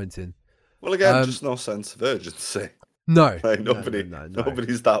disappointing. Well, again, just no sense of urgency. No, like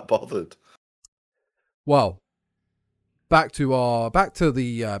nobody's that bothered. Well, back to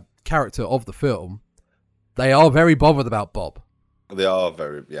the character of the film. They are very bothered about Bob. They are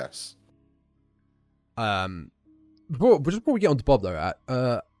very yes. Before we get on to Bob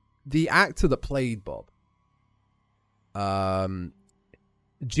though, the actor that played Bob,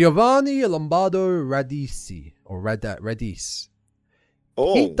 Giovanni Lombardo Radice or Radice.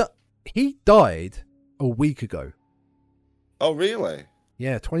 Oh, he died a week ago. Oh, really?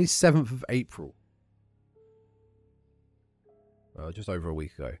 Yeah, 27th of April. Just over a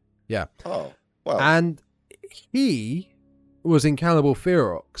week ago. Yeah. Oh, well. And he was in Cannibal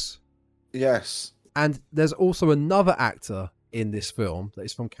Ferox. Yes. And there's also another actor in this film that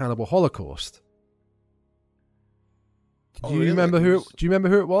is from Cannibal Holocaust. Do you remember who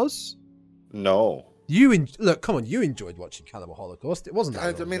it was? No. Look, come on, you enjoyed watching Cannibal Holocaust. It wasn't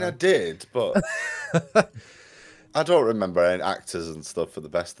that long ago. I did, but I don't remember any actors and stuff at the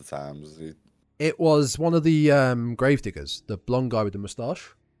best of times. It was one of the gravediggers, the blonde guy with the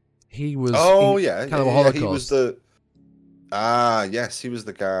moustache. He was Cannibal Holocaust. He was the... Ah, yes, he was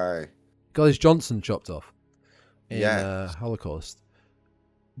the guy. Got his Johnson chopped off in Holocaust.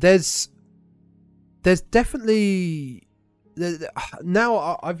 There's definitely...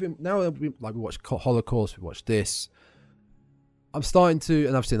 Now we watched Holocaust, we watched this. I'm starting to,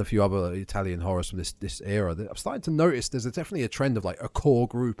 and I've seen a few other Italian horrors from this era. I'm starting to notice there's definitely a trend of like a core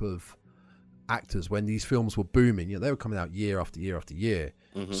group of actors when these films were booming. You know, they were coming out year after year after year.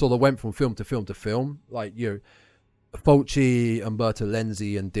 Mm-hmm. So they went from film to film to film. Like Fulci, Umberto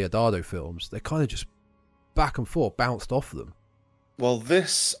Lenzi, and Deodato films. They kind of just back and forth, bounced off them. Well,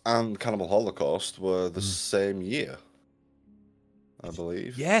 this and Cannibal Holocaust were the same year, I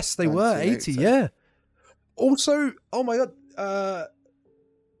believe. Yes, they were 80. Yeah. Also, oh my god,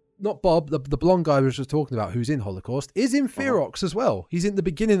 not Bob, the blonde guy I was just talking about, who's in Holocaust, is in Ferox as well. He's in the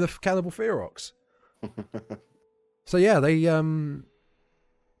beginning of Cannibal Ferox. So yeah, they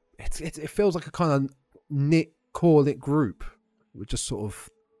it feels like a kind of core knit group. We just sort of,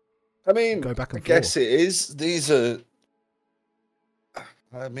 go back and forth. I guess it is. These are,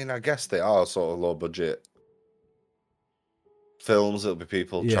 I guess they are sort of low budget films. It'll be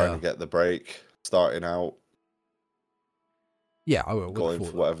people trying to get the break, starting out. Yeah, I will. Going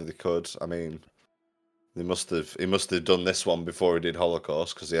for whatever they could. I mean, he must have done this one before he did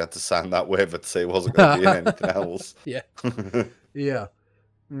Holocaust because he had to sign that waiver to say he wasn't going to be in anything else. Yeah. Yeah.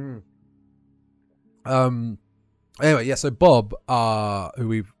 Anyway, yeah. So Bob, who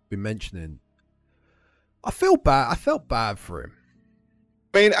we've been mentioning, I felt bad for him.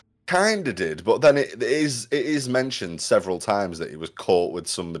 I mean, I kind of did, but then it is mentioned several times that he was caught with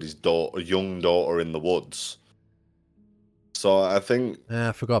somebody's young daughter in the woods. So I think... Yeah,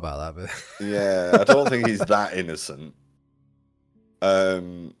 I forgot about that bit. Yeah, I don't think he's that innocent.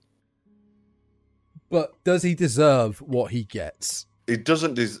 But does he deserve what he gets? He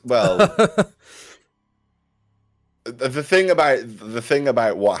doesn't well... the thing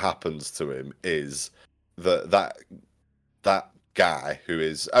about what happens to him is that guy who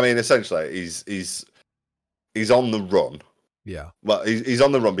is... I mean, essentially, he's on the run. Yeah. Well, he's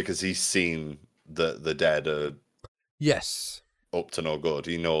on the run because he's seen the dead are... Yes. Up to no good.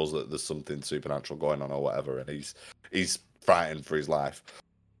 He knows that there's something supernatural going on or whatever, and he's frightened for his life.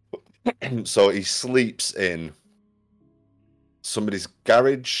 So he sleeps in somebody's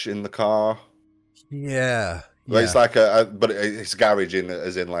garage in the car. Yeah. Well, it's like but it's garage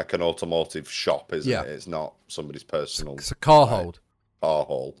as in like an automotive shop, isn't it? It's not somebody's personal. It's a car hold. Car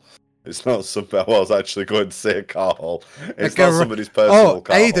hole. It's not something. I was actually going to say a car hole. It's not somebody's personal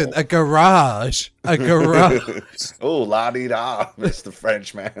car Aiden, hole. a garage. A garage. Oh, la-di-da, Mr.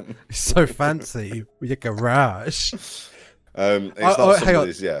 Frenchman. So fancy with your garage. It's not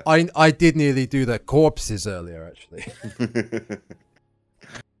somebody's, yeah. I did nearly do the corpses earlier, actually.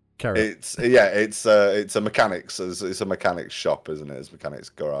 It's a mechanics. It's a mechanics shop, isn't it? It's a mechanics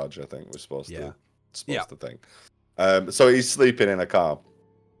garage. I think we're supposed to think. So he's sleeping in a car.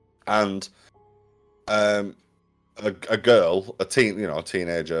 And a girl, a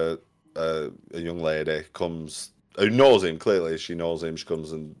teenager, a young lady comes who knows him clearly. She knows him. She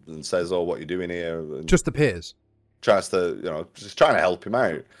comes and says, "Oh, what are you doing here?" And Just appears. tries to, just trying to help him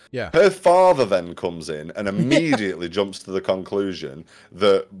out. Yeah. Her father then comes in and immediately jumps to the conclusion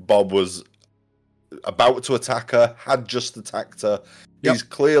that Bob was about to attack her, had just attacked her. Yep. He's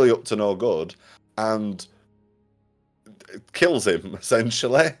clearly up to no good, and kills him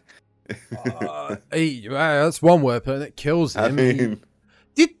essentially. That's one word, but it kills him. I mean,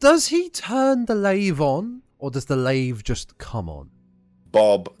 does he turn the lathe on, or does the lathe just come on?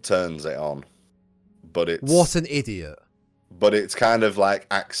 Bob turns it on, but it's what an idiot. But it's kind of like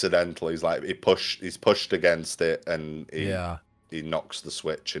accidental. He's like he's pushed against it, and he knocks the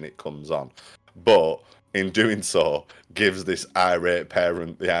switch, and it comes on. But in doing so, gives this irate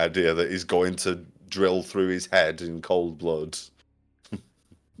parent the idea that he's going to drill through his head in cold blood.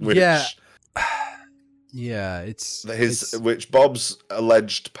 Which, which Bob's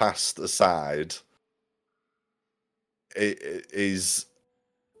alleged past aside, it is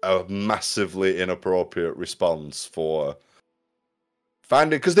a massively inappropriate response for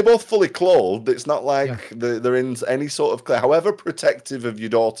finding, because they're both fully clothed. It's not like they're in any sort of, however protective of your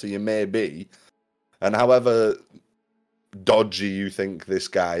daughter you may be, and however dodgy you think this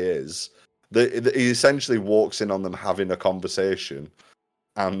guy is, he essentially walks in on them having a conversation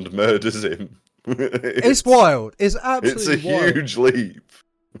and murders him. It's wild. It's absolutely wild. It's a huge leap.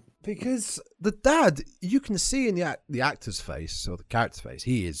 Because the dad, you can see in the actor's face, or the character's face,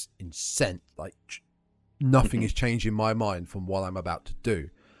 he is incensed. Like, nothing is changing my mind from what I'm about to do.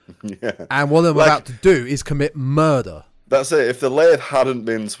 Yeah. And what I'm about to do is commit murder. That's it. If the lathe hadn't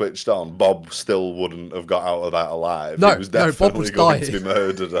been switched on, Bob still wouldn't have got out of that alive. No, he was definitely Bob was going dying. to be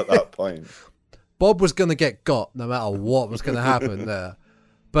murdered at that point. Bob was going to get got no matter what was going to happen there.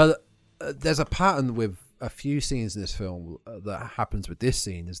 But there's a pattern with a few scenes in this film that happens with this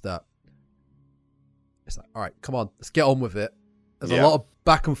scene, is that it's like, all right, come on, let's get on with it. There's a lot of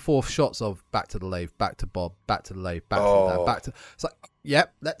back and forth shots of back to the lathe, back to Bob, back to the lathe, back to the dad, back to... It's like,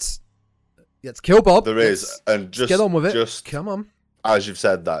 yep, let's kill Bob. There is, and just get on with it. Just come on. As you've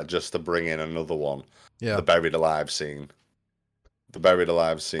said that, just to bring in another one, the buried alive scene. The buried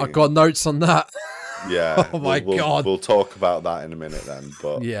alive scene. I've got notes on that. Yeah. Oh my God. We'll talk about that in a minute then.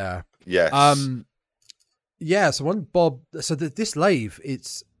 But yeah. Yes. So when Bob, this lathe,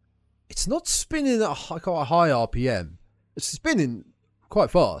 it's not spinning at quite a high RPM. It's spinning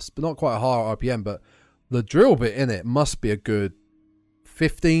quite fast, but not quite a high RPM. But the drill bit in it must be a good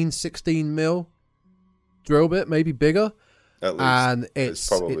 15, 16 mil drill bit, maybe bigger. At least. And it's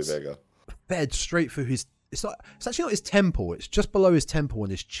probably bigger. Fed straight through his. It's actually not his temple. It's just below his temple and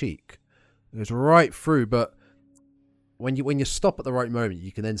his cheek. It goes right through. But when you stop at the right moment,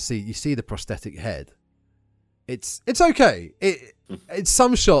 you can then see the prosthetic head. It's okay. In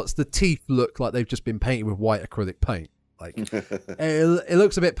some shots, the teeth look like they've just been painted with white acrylic paint. Like it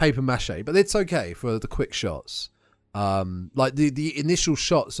looks a bit paper mache, but it's okay for the quick shots. Like the initial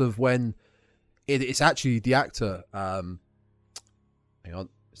shots of when it's actually the actor. Hang on,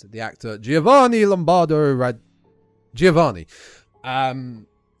 is it the actor Giovanni Lombardo Giovanni?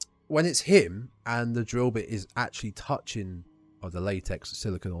 When it's him and the drill bit is actually touching the latex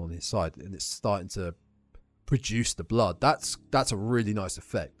silicone on his side, and it's starting to produce the blood. That's a really nice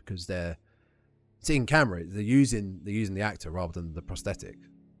effect, because it's in camera. They're using the actor rather than the prosthetic.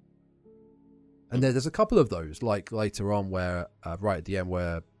 And there's a couple of those, like later on, where right at the end,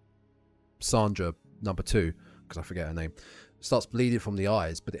 where Sandra number 2, because I forget her name, starts bleeding from the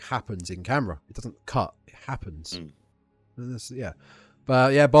eyes, but it happens in camera. It doesn't cut. It happens.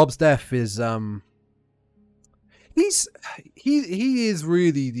 But yeah, Bob's death is he is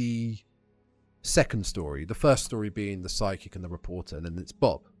really the second story. The first story being the psychic and the reporter, and then it's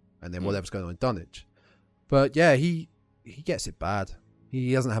Bob, and then whatever's going on in Dunwich. But yeah, he gets it bad.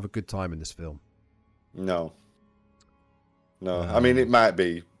 He doesn't have a good time in this film. No. I mean, it might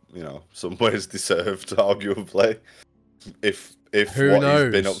be, some ways deserved, arguably, if Who what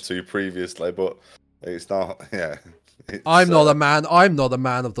knows? he's been up to previously, but it's not. Yeah, I'm not a man. I'm not a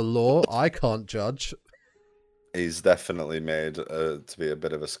man of the law. I can't judge. He's definitely made to be a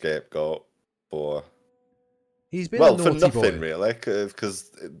bit of a scapegoat for. He's been for naughty nothing boy. really,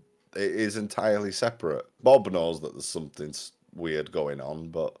 because it is entirely separate. Bob knows that there's something weird going on,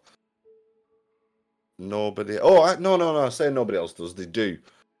 but nobody. No. I say nobody else does. They do.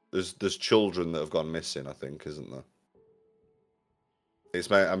 There's children that have gone missing, I think, isn't there?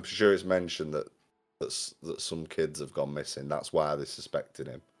 I'm sure it's mentioned that some kids have gone missing. That's why they suspected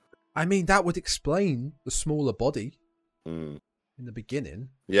him. I mean, that would explain the smaller body. Mm. in the beginning.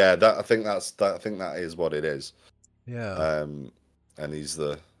 Yeah, I think that is what it is. Yeah. And he's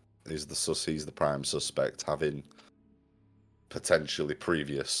the prime suspect, having potentially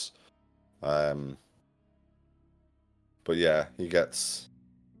previous. But yeah, he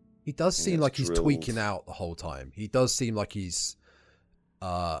does seem like he's drilled. tweaking out the whole time. He does seem like he's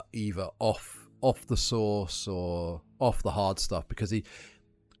either off the sauce or off the hard stuff, because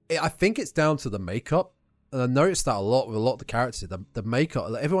I think it's down to the makeup. And I noticed that a lot with a lot of the characters. The makeup,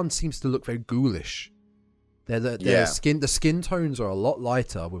 everyone seems to look very ghoulish. Their skin tones are a lot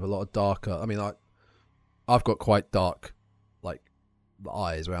lighter with a lot of darker. I mean, I've got quite dark, like, the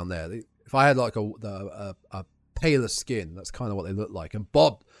eyes around there. If I had like a paler skin, that's kind of what they look like. And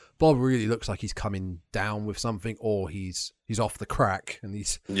Bob really looks like he's coming down with something, or he's off the crack, and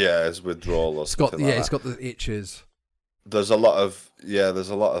his withdrawal or he's got something like that. He's got the itches. There's a lot of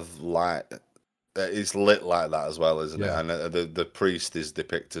light. It's lit like that as well, isn't it? And the priest is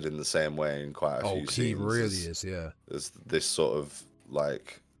depicted in the same way in quite a few scenes. He really is, yeah. There's this sort of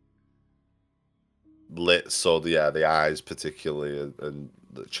like lit, so the eyes particularly and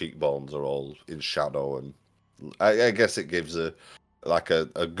the cheekbones are all in shadow, and I guess it gives a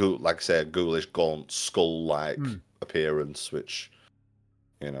ghoulish gaunt skull-like appearance, which,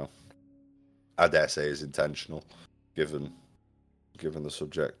 you know, I dare say is intentional, given the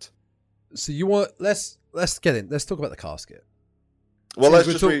subject. So let's get in. Let's talk about the casket. Well,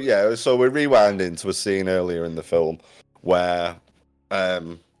 so we're rewinding to a scene earlier in the film where,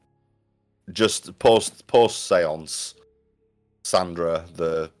 just post seance, Sandra,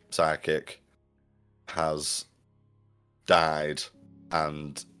 the psychic, has died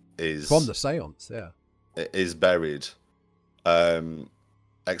and is from the seance. Yeah, is buried.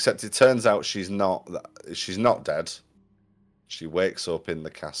 Except it turns out she's not dead. She wakes up in the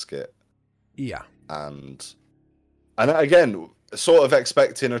casket. Yeah. And again, sort of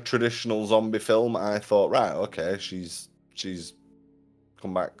expecting a traditional zombie film, I thought, right, okay, she's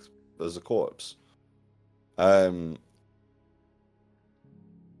come back as a corpse. And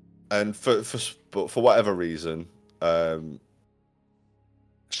for whatever reason,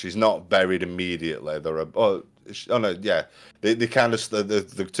 she's not buried immediately. The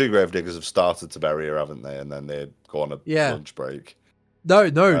two gravediggers have started to bury her, haven't they? And then they go on a lunch break. No.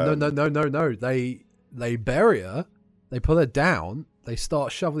 They bury her. They pull her down. They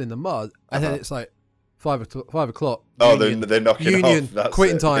start shoveling the mud, and then it's like 5 o'clock. Oh, they're knocking off. That's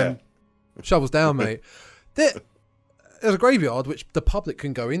quitting it. time. Yeah. Shovels down, mate. There's a graveyard which the public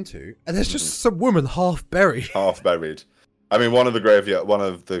can go into, and there's just some woman half buried. Half buried. I mean, one of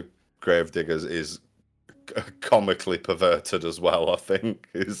the gravediggers is comically perverted as well, I think,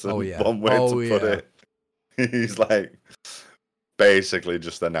 is one way to put it. He's like, basically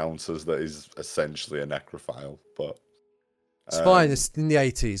just announces that he's essentially a necrophile, but it's fine. It's in the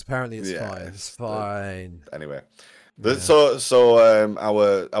 80s. Apparently, it's fine. It's fine. Anyway, our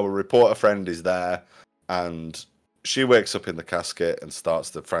reporter friend is there, and she wakes up in the casket and starts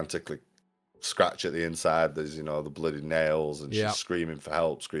to frantically scratch at the inside. There's the bloody nails, and she's screaming for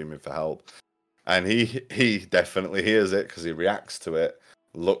help. And he definitely hears it because he reacts to it,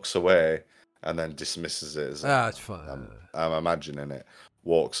 looks away, and then dismisses it as it's fine. I'm imagining it.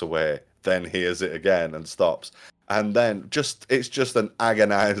 Walks away, then hears it again and stops. And then it's just an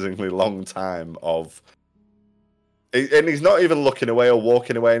agonizingly long time of... And he's not even looking away or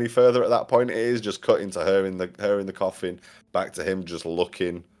walking away any further at that point. It is just cutting to her in the coffin, back to him just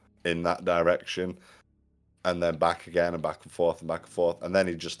looking in that direction, and then back again and back and forth and back and forth. And then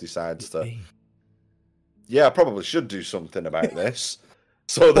he just decides to... Yeah, I probably should do something about this.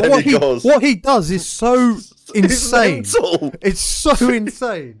 So then what he does is so insane. It's so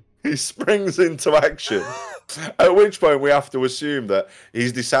insane. He springs into action. At which point we have to assume that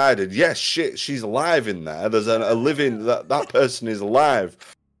he's decided, yes, shit, she's alive in there. There's a living, that person is alive.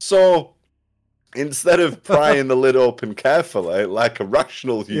 So instead of prying the lid open carefully, like a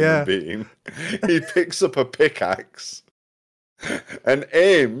rational human being, he picks up a pickaxe and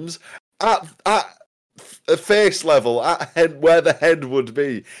aims at a face level, at head, where the head would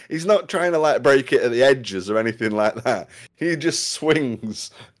be. He's not trying to break it at the edges or anything like that. He just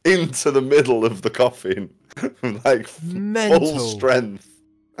swings into the middle of the coffin, full strength.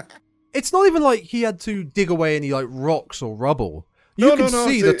 It's not even like he had to dig away any rocks or rubble. You can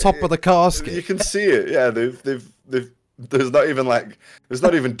see the top of the casket. You can see it. Yeah, they've there's not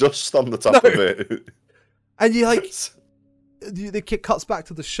even dust on the top of it. And the kid cuts back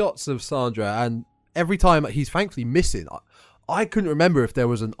to the shots of Sandra, and every time he's thankfully missing. I couldn't remember if there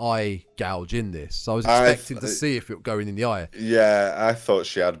was an eye gouge in this, so I was expecting to see if it was going in the eye. Yeah, I thought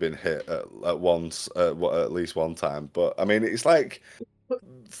she had been hit at least one time, but I mean, it's like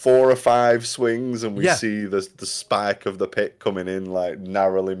 4 or 5 swings, and we see the spike of the pick coming in, like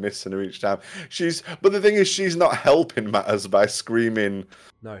narrowly missing her each time. But the thing is, she's not helping matters by screaming.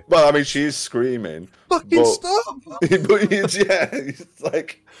 No. Well, I mean, she is screaming. Fucking stop! But it's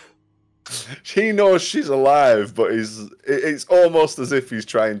like he knows she's alive, but it's almost as if he's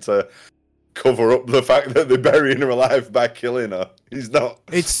trying to cover up the fact that they're burying her alive by killing her. He's not.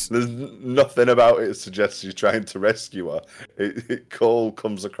 There's nothing about it that suggests he's trying to rescue her. Cole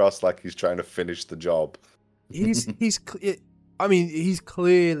comes across like he's trying to finish the job. He's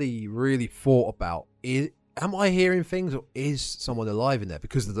clearly really thought about it. Am I hearing things, or is someone alive in there?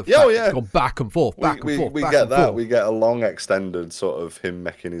 Because of the fact it's gone back and forth, We get that. We get a long extended sort of him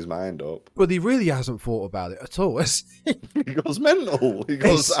making his mind up. But he really hasn't thought about it at all, has he? He goes mental. He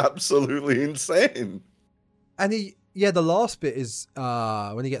goes absolutely insane. And the last bit is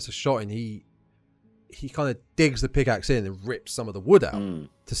when he gets a shot in, he kind of digs the pickaxe in and rips some of the wood out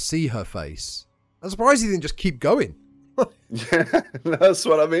to see her face. I'm surprised he didn't just keep going. Yeah, that's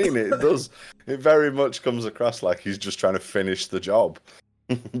what I mean. It does. It very much comes across like he's just trying to finish the job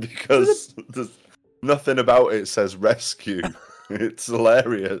because there's nothing about it says rescue. It's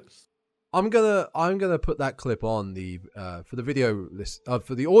hilarious. I'm gonna put that clip on the for the video list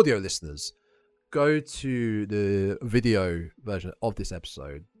for the audio listeners. Go to the video version of this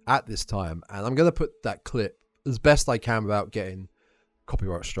episode at this time, and I'm gonna put that clip as best I can without getting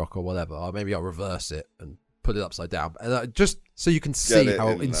copyright struck or whatever. Or maybe I'll reverse it and put it upside down, and just so you can see how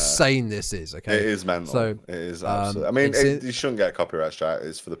insane this is. Okay, it is mental. So it is absolutely. I mean, you shouldn't get copyright strike.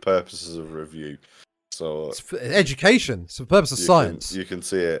 It's for the purposes of review. So it's for education. It's for the purpose of science. You can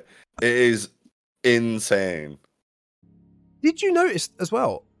see it. It is insane. Did you notice as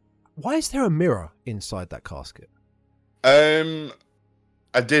well? Why is there a mirror inside that casket? I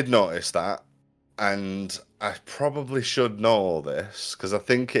did notice that, and I probably should know all this because I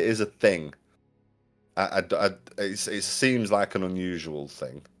think it is a thing. It seems like an unusual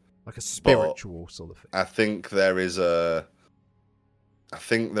thing, like a spiritual sort of thing. I think there is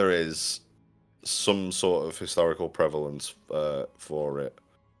some sort of historical prevalence for it.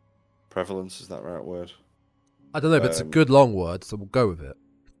 Prevalence, is that the right word? I don't know, but it's a good long word, so we'll go with it.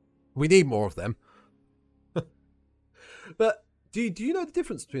 We need more of them. But do you know the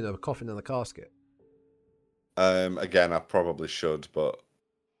difference between a coffin and a casket? Again, I probably should, but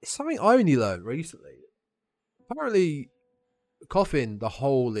it's something I only learned recently. Apparently, coffin, the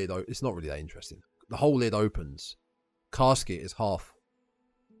whole lid, it's not really that interesting. The whole lid opens. Casket is half.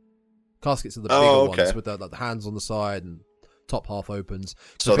 Caskets are the bigger ones with the hands on the side and top half opens.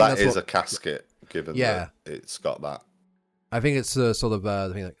 So that is a casket, given that it's got that. I think it's a sort of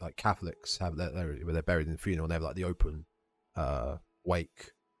the thing like Catholics have where they're buried in the funeral and they have like the open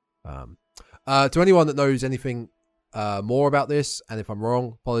wake. To anyone that knows anything more about this, and if I'm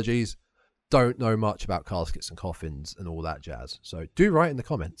wrong, apologies. Don't know much about caskets and coffins and all that jazz. So do write in the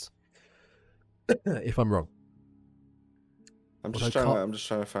comments if I'm wrong. I'm just trying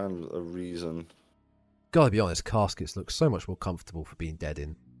to find a reason. Gotta be honest, caskets look so much more comfortable for being dead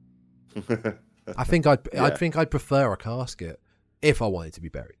in. I think I'd prefer a casket if I wanted to be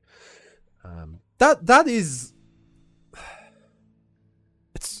buried. That is,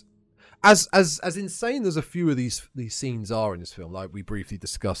 it's as insane as a few of these scenes are in this film. Like we briefly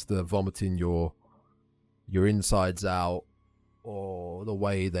discussed the vomiting your insides out, or the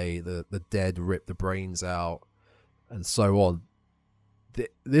way the dead rip the brains out, and so on.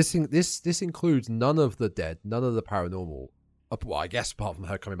 This includes none of the dead, none of the paranormal. Well, I guess apart from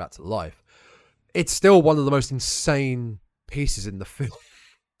her coming back to life. It's still one of the most insane pieces in the film.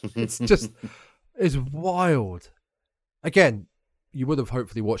 It's wild. Again, you would have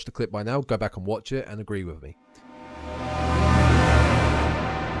hopefully watched the clip by now. Go back and watch it and agree with me.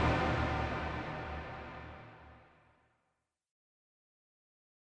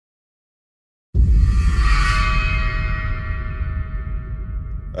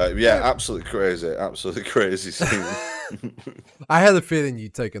 Absolutely crazy scene. I had a feeling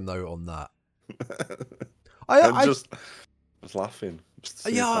you'd take a note on that. I just laughing.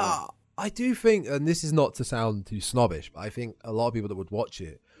 I do think, and this is not to sound too snobbish, but I think a lot of people that would watch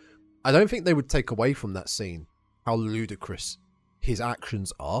it, I don't think they would take away from that scene how ludicrous his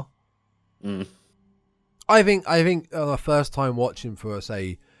actions are. I think the first time watching for,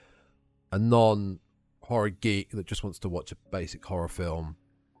 say, a non-horror geek that just wants to watch a basic horror film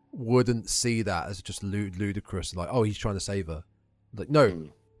wouldn't see that as just ludicrous, like, oh, he's trying to save her. Like, no,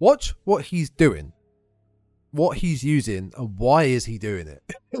 watch what he's doing. what he's using and why is he doing it.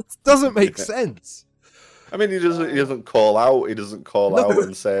 It doesn't make sense. I mean, he doesn't call out. He doesn't call out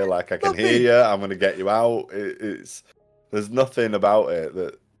and say like, "I can hear you. I'm going to get you out." There's nothing about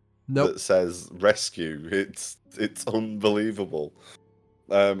it that says rescue. It's unbelievable.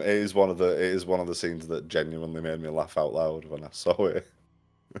 It is one of the scenes that genuinely made me laugh out loud when I saw it.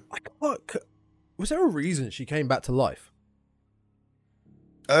 Was there a reason she came back to life?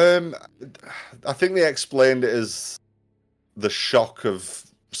 I think they explained it as the shock of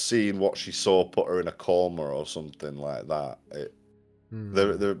seeing what she saw put her in a coma or something like that.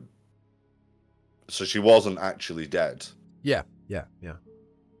 So she wasn't actually dead. Yeah.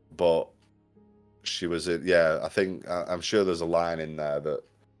 But she was in. Yeah, I think I'm sure there's a line in there that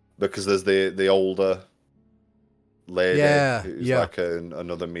because there's the older lady who's like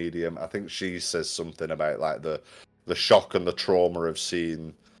another medium. I think she says something about like the shock and the trauma of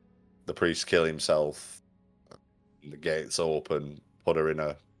seeing the priest kill himself. The gates open, put her in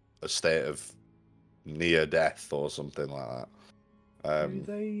a state of near death or something like that.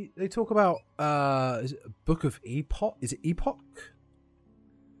 They talk about is it a Book of Epoch? Is it Epoch?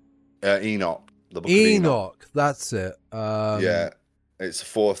 Enoch. The Book of Enoch. That's it. Yeah, it's a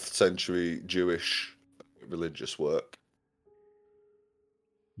 4th century Jewish religious work.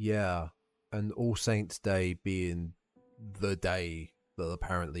 Yeah, and All Saints' Day being the day that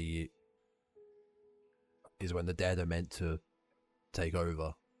apparently is when the dead are meant to take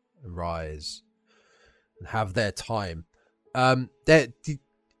over and rise and have their time. Did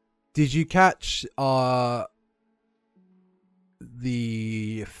you catch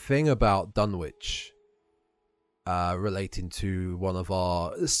the thing about Dunwich relating to one of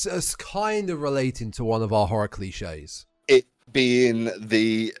our horror cliches? It being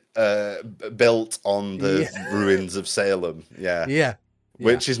the built on the ruins of Salem,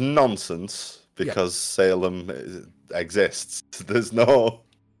 which is nonsense because Salem exists. There's no.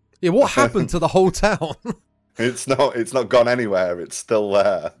 Yeah, what happened to the whole town? It's not gone anywhere. It's still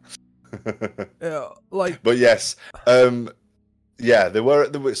there. But yes, there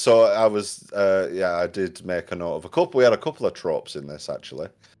were. So I was, I did make a note of a couple. We had a couple of tropes in this actually.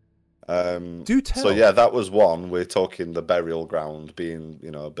 Do tell. So yeah, that was one. We're talking the burial ground being,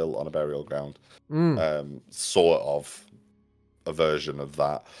 built on a burial ground. Sort of a version of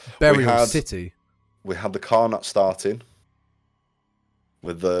that. Burial City. We had the car not starting.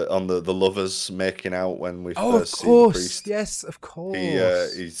 With the lovers making out when we first see the priest. Yes, of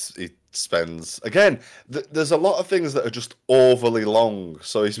course. He spends again. There's a lot of things that are just overly long,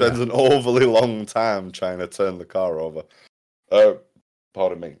 so he spends an overly long time trying to turn the car over.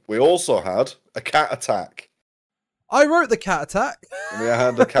 Pardon me. We also had a cat attack. I wrote the cat attack. We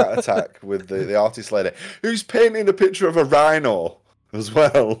had the cat attack with the artist lady who's painting a picture of a rhino as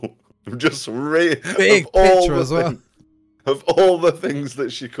well. Just big picture as well. Of all the things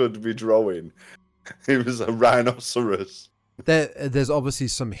that she could be drawing, it was a rhinoceros. There's obviously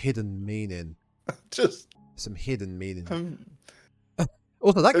some hidden meaning. Just some hidden meaning.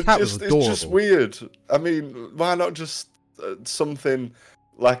 Also, that cat was adorable. It's just weird. I mean, why not just something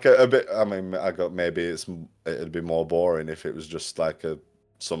like a bit? I mean, maybe it'd be more boring if it was just like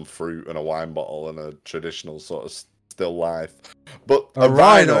some fruit and a wine bottle and a traditional sort of still life. But a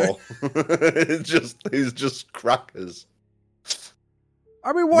rhino, it's just crackers.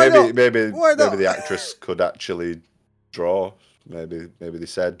 I mean, why not? Maybe the actress could actually draw. Maybe they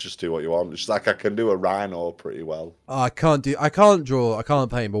said just do what you want. It's like I can do a rhino pretty well. I can't draw. I can't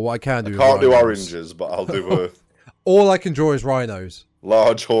paint, but what I can do. I can't do oranges, but I'll do a. All I can draw is rhinos.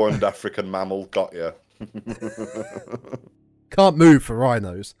 Large horned African mammal. Got you. Can't move for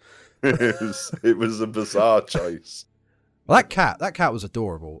rhinos. It was a bizarre choice. Well, that cat was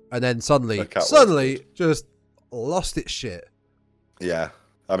adorable, and then suddenly just lost its shit. Yeah,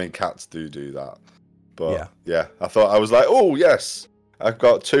 I mean cats do that, but yeah, I was like, oh yes, I've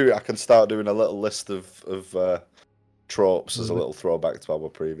got two. I can start doing a little list of tropes as a little throwback to our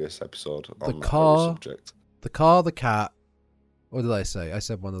previous episode on that very subject. The car, the cat. What did I say? I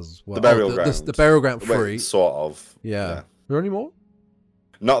said one as well. The burial ground. The burial ground 3. Wait, sort of. Yeah. Are there any more?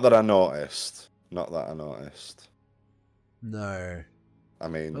 Not that I noticed. No. I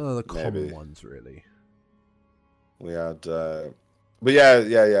mean, the common ones, really. We had, but yeah.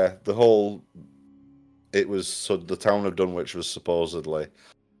 The whole, it was so the town of Dunwich was supposedly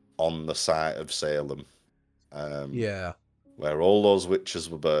on the site of Salem. Where all those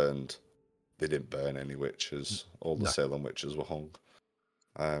witches were burned. They didn't burn any witches. All the Salem witches were hung.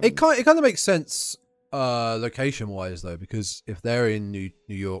 It kind of makes sense location wise though, because if they're in New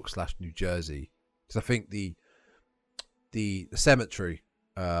York / New Jersey, because I think the cemetery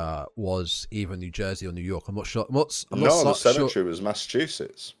was either New Jersey or New York. I'm not sure. The cemetery was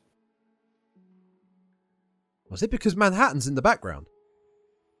Massachusetts. Was it because Manhattan's in the background?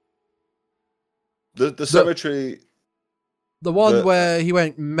 The cemetery. The one where he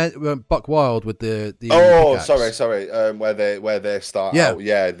went buck wild with the Oh, pickaxe. sorry. Where they start out.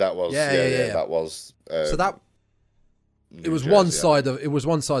 Yeah, that was. Yeah. That was. So that New it was Jersey,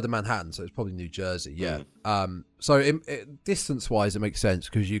 one side of Manhattan, so it's probably New Jersey. Yeah. So distance wise, it makes sense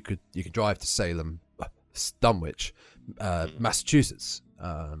because you could drive to Salem, Dunwich, Massachusetts.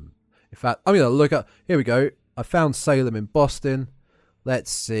 In fact, I'm gonna look up. Here we go. I found Salem in Boston.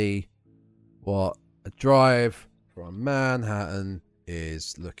 Let's see what a drive from Manhattan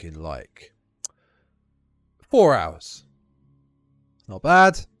is looking like. 4 hours. Not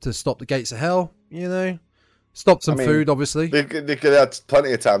bad to stop the gates of hell, you know. Stop some food, obviously. They could have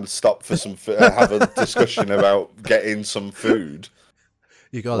plenty of time to stop for some have a discussion about getting some food.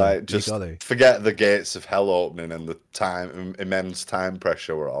 You got like, just forget the gates of hell opening and the immense time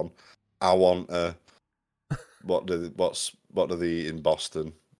pressure we're on. I want a what do they eat in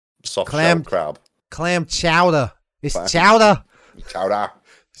Boston? Soft shell crab. Clam chowder. It's chowder. Chowder.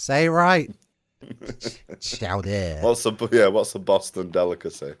 Say it right. Chowder. What's the Boston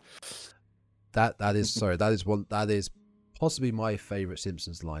delicacy? That is possibly my favourite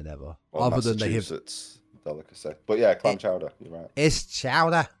Simpsons line ever. Well, other than they have delicacy. But yeah, clam chowder, you're right. It's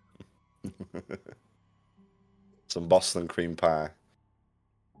chowder. Some Boston cream pie.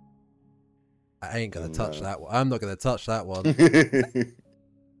 I ain't gonna touch that one. I'm not gonna touch that one.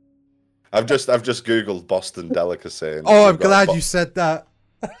 I've just googled Boston delicacy. Oh, I'm glad you said that.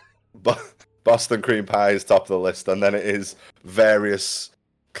 Boston cream pie is top of the list, and then it is various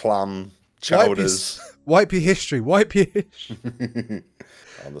clam chowders. Wipe your history. Oh,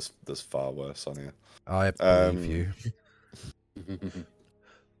 there's far worse on here. I believe you.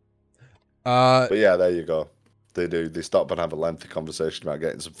 But yeah, there you go. They stop and have a lengthy conversation about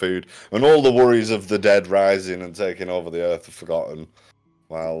getting some food, and all the worries of the dead rising and taking over the earth are forgotten.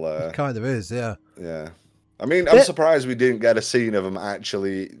 Well, it kind of is, yeah. Yeah. I mean, I'm surprised we didn't get a scene of them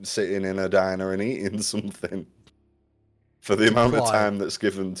actually sitting in a diner and eating something for the amount of time that's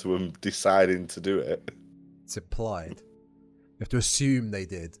given to them deciding to do it. It's implied. You have to assume they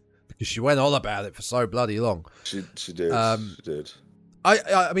did, because she went on about it for so bloody long. She did. She did.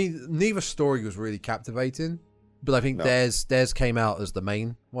 I mean, neither story was really captivating, but I think theirs came out as the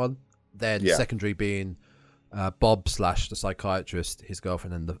main one. Then secondary being Bob / the psychiatrist, his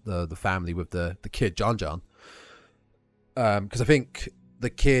girlfriend, and the family with the kid John. Because I think the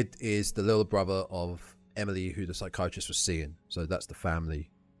kid is the little brother of Emily, who the psychiatrist was seeing. So that's the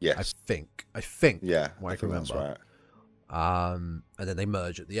family. Yes. I think. Yeah, I can remember. That's right. And then they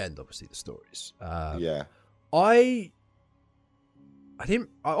merge at the end, obviously, the stories. Yeah. I didn't.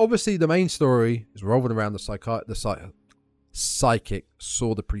 Obviously, the main story is revolving around the psychic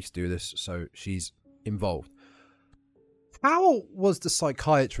saw the priest do this, so she's involved. How was the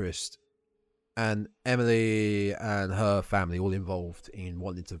psychiatrist and Emily and her family all involved in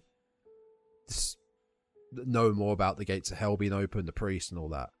wanting to know more about the gates of hell being open, the priest, and all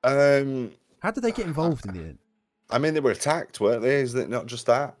that? How did they get involved in the end? I mean, they were attacked, weren't they? Is it not just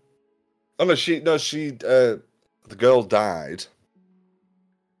that? Oh no, the girl died.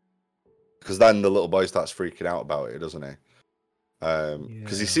 Because then the little boy starts freaking out about it, doesn't he?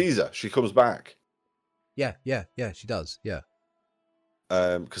 Because he sees her. She comes back. Yeah, she does, yeah.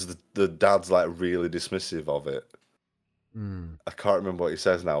 Because the dad's like really dismissive of it. I can't remember what he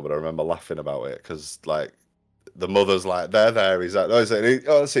says now, but I remember laughing about it because like the mother's like, there. He's like,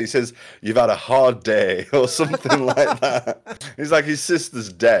 he says, you've had a hard day or something like that. He's like, his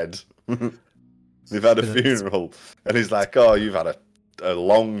sister's dead. They've had a funeral, and he's like, oh, you've had a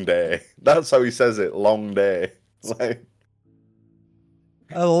long day. That's how he says it, long day. Like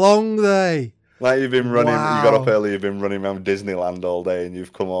a long day. Like you've been running, You got up early, you've been running around Disneyland all day, and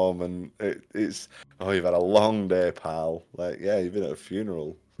you've come home, and it's you've had a long day, pal. Like, yeah, you've been at a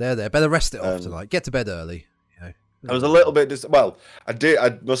funeral. There. Better rest it off tonight. Get to bed early. You know. I was a little bit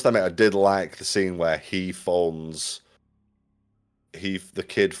I must admit, I did like the scene where he phones. The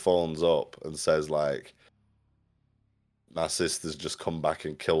kid phones up and says like, my sister's just come back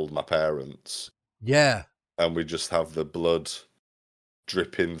and killed my parents. Yeah. And we just have the blood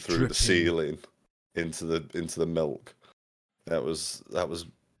dripping through the ceiling into the milk. That was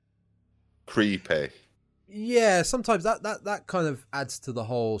creepy. Yeah, sometimes that kind of adds to the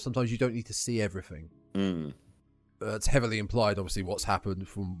whole. Sometimes you don't need to see everything. It's heavily implied, obviously, what's happened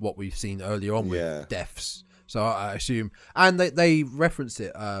from what we've seen earlier on with deaths. So I assume, and they reference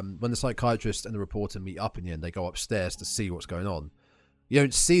it when the psychiatrist and the reporter meet up in the end. They go upstairs to see what's going on. You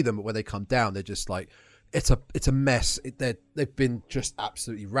don't see them, but when they come down, they're just like it's a mess. They've been just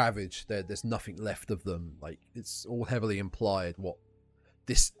absolutely ravaged. There's nothing left of them. Like it's all heavily implied what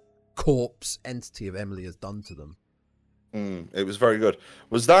this corpse entity of Emily has done to them. It was very good.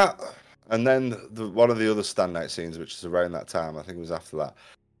 Was that, and then one of the other standout scenes, which is around that time, I think it was after that,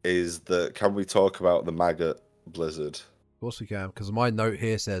 is the, can we talk about the maggot blizzard? Of course we can, because my note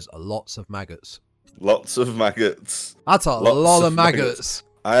here says lots of maggots. Lots of maggots. That's a lot of maggots.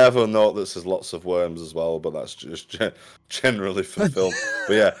 I have a note that says lots of worms as well, but that's just generally for film.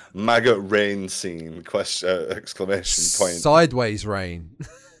 But yeah, maggot rain scene, exclamation point. Sideways rain.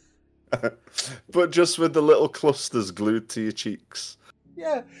 But just with the little clusters glued to your cheeks.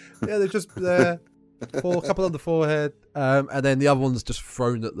 Yeah, they're just there. A couple on the forehead, and then the other one's just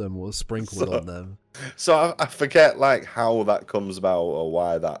thrown at them or sprinkled on them. So I forget like how that comes about or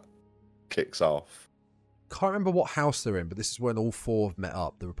why that kicks off. Can't remember what house they're in, but this is when all four have met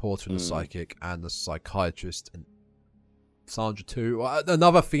up: the reporter and the psychic and the psychiatrist and Sandra too,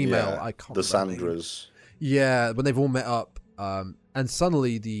 another female. Yeah, I can't. The remember. Sandras. Yeah, when they've all met up, and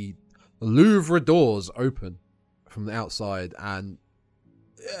suddenly the Louvre doors open from the outside, and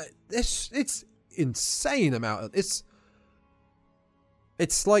it's insane amount of it's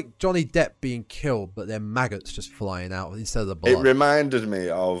like Johnny Depp being killed, but then maggots just flying out instead of the blood. It reminded me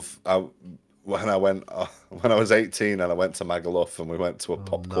of when I was 18 and I went to Magaluf and we went to a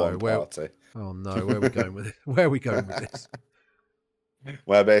popcorn party. Oh no, where are we going with it? Where are we going with this?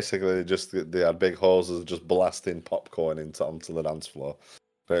 Where basically they had big hoses just blasting popcorn onto the dance floor.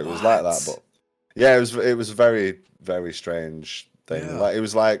 But it was like that. But yeah, it was very, very strange thing. Yeah. Like it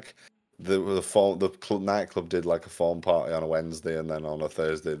was like the nightclub did like a foam party on a Wednesday, and then on a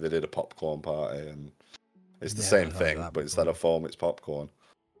Thursday they did a popcorn party, and it's the same thing, but instead of foam, it's popcorn.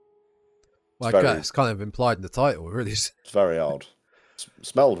 It's kind of implied in the title, really. It's very odd.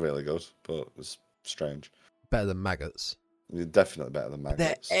 Smelled really good, but it's strange. Better than maggots. Definitely better than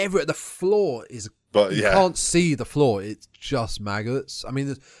maggots. They're everywhere. The floor is... But you can't see the floor. It's just maggots. I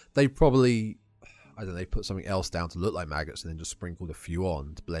mean, they probably... I don't know, they put something else down to look like maggots and then just sprinkled a few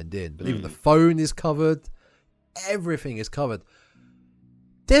on to blend in. But even the phone is covered. Everything is covered.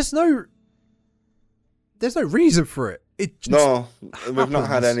 There's no reason for it. It just we've not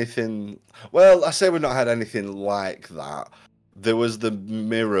had anything... Well, I say we've not had anything like that. There was the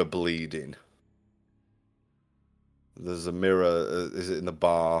mirror bleeding. There's a mirror, is it in the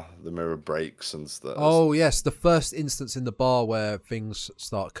bar? The mirror breaks and stuff. Oh, yes. The first instance in the bar where things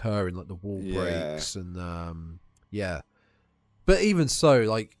start occurring, like the wall breaks and, yeah. But even so,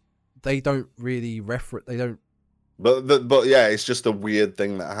 like, they don't really reference, they don't... But yeah, it's just a weird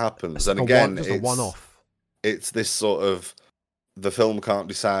thing that happens. And again, it's a one-off. It's this sort of... The film can't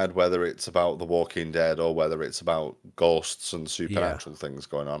decide whether it's about The Walking Dead or whether it's about ghosts and supernatural things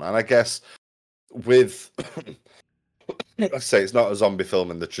going on. And I guess with... I say it's not a zombie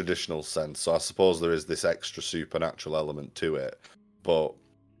film in the traditional sense, so I suppose there is this extra supernatural element to it. But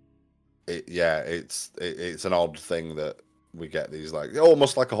it's an odd thing that we get these like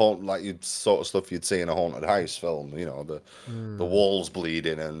almost like a like you'd sort of stuff you'd see in a haunted house film. You know, the walls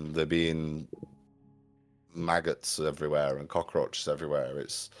bleeding and there being maggots everywhere and cockroaches everywhere.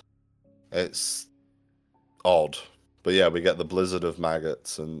 It's odd. But yeah, we get the blizzard of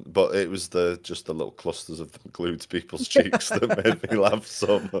maggots, but it was just the little clusters of them glued to people's cheeks that made me laugh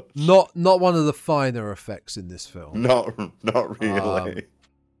so much. Not one of the finer effects in this film. Not really.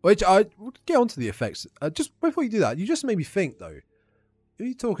 Which I we'll get onto the effects. Just before you do that, you just made me think though. Are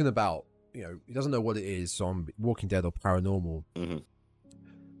you talking about? You know, he doesn't know what it is, zombie, Walking Dead or paranormal. Mm-hmm.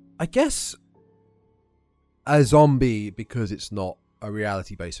 I guess a zombie, because it's not a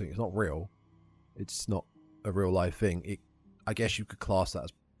reality-based thing. It's not real. It's not a real life thing. I guess you could class that as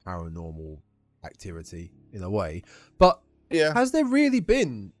paranormal activity in a way. But has there really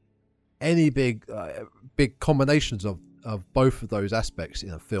been any big combinations of both of those aspects in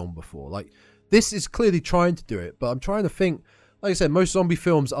a film before? Like, this is clearly trying to do it, but I'm trying to think. Like I said, most zombie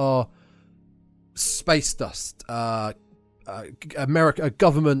films are space dust, a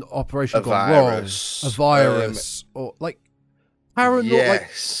government operation gone wrong, a virus, or like paranormal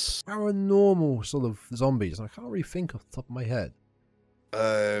sort of zombies. I can't really think off the top of my head.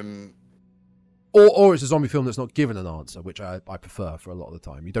 Or it's a zombie film that's not given an answer, which I prefer for a lot of the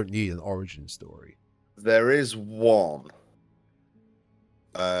time. You don't need an origin story. There is one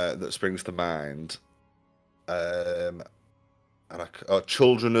that springs to mind.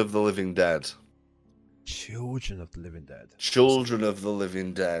 Children of the Living Dead. Children of the Living Dead. Children of the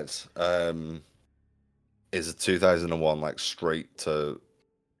Living Dead is a 2001 like straight to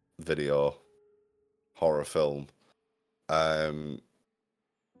video horror film.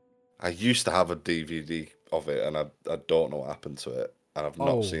 I used to have a DVD of it, and I don't know what happened to it, and I've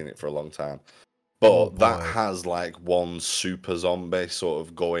not seen it for a long time. But that has like one super zombie sort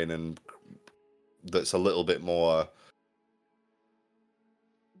of going, and that's a little bit more.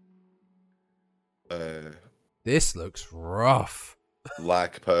 This looks rough.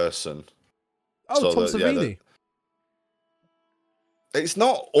 Like person. Oh, Tom Savini. It's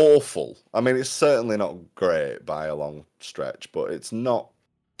not awful. I mean, it's certainly not great by a long stretch, but it's not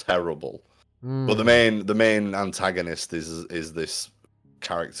terrible. But the main antagonist is this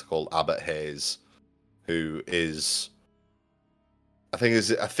character called Abbott Hayes, who is, I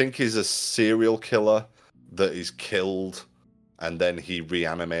think he's a serial killer that is killed, and then he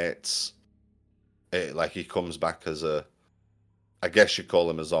reanimates. Like he comes back as I guess you call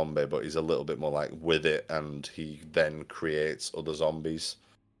him a zombie, but he's a little bit more like with it, and he then creates other zombies.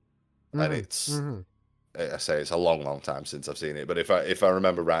 And it's, I say it's a long, long time since I've seen it, but if I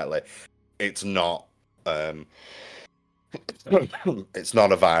remember rightly, it's not, it's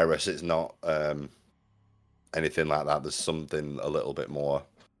not a virus. It's not anything like that. There's something a little bit more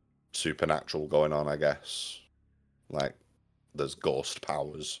supernatural going on, I guess. Like there's ghost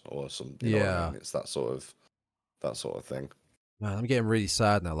powers or something. You know what I mean? It's that sort of thing. Man, I'm getting really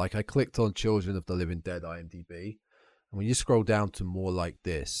sad now. Like, I clicked on Children of the Living Dead IMDb, and when you scroll down to more like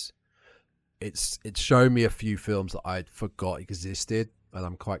this, it's showing me a few films that I'd forgot existed, and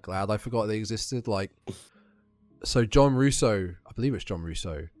I'm quite glad I forgot they existed. Like, so John Russo, I believe it's John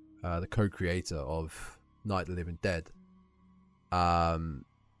Russo, the co-creator of Night of the Living Dead,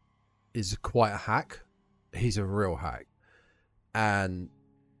 is quite a hack. He's a real hack, and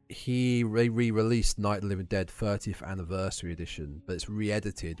he re-released Night of the Living Dead 30th Anniversary Edition, but it's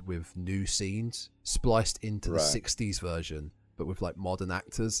re-edited with new scenes spliced into the 60s version, but with like modern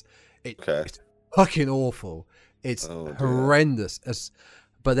actors. It's fucking awful. It's horrendous.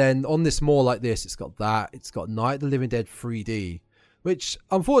 But then on this more like this, it's got Night of the Living Dead 3D, which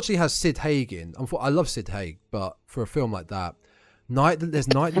unfortunately has Sid Haig in. I love Sid Haig, but for a film like that, there's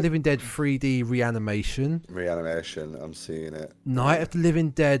Night of the Living Dead 3D Reanimation. I'm seeing it. Night of the Living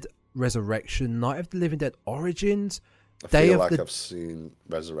Dead Resurrection. Night of the Living Dead Origins. I've seen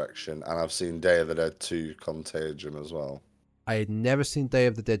Resurrection, and I've seen Day of the Dead 2 Contagion as well. I had never seen Day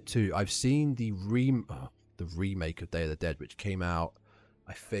of the Dead 2. I've seen the remake of Day of the Dead, which came out,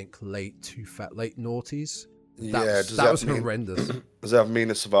 I think, late noughties. That was horrendous. Does it have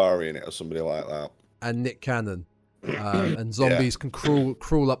Mina Savari in it or somebody like that? And Nick Cannon. And zombies can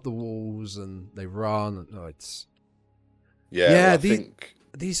crawl up the walls, and they run. Oh, it's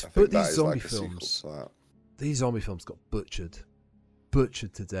these zombie films. These zombie films got butchered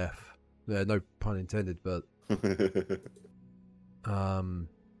to death. Yeah, no pun intended, but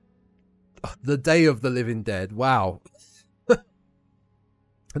the Day of the Living Dead. Wow,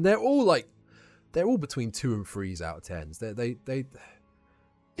 and they're all between 2 and 3s out of 10s. They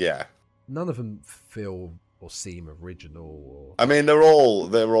none of them feel or seem original. I mean, they're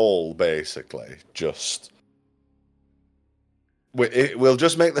all basically just. We'll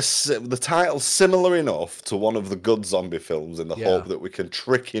just make the title similar enough to one of the good zombie films in the hope that we can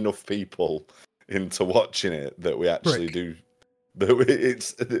trick enough people into watching it that we actually do.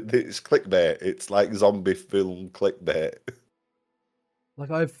 It's clickbait. It's like zombie film clickbait. Like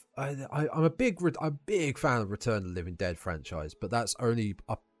I'm a big fan of Return of the Living Dead franchise, but that's only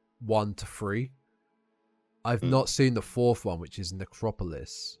up 1 to 3. I've not seen the 4th one, which is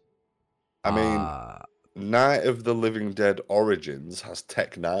Necropolis. I mean, Night of the Living Dead Origins has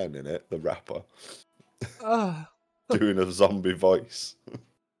Tech 9 in it, the rapper, doing a zombie voice.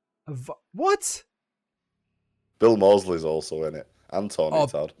 What? Bill Moseley's also in it, and Tony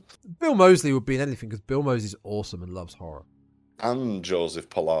Todd. Bill Moseley would be in anything because Bill Moseley's awesome and loves horror. And Joseph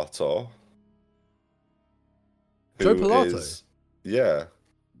Pilato. Joe Pilato?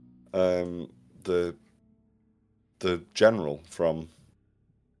 The general from...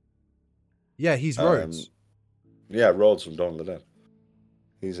 Yeah, he's Rhodes. Rhodes from Dawn of the Dead.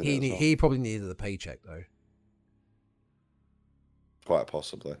 He's in it as well. He probably needed a paycheck, though. Quite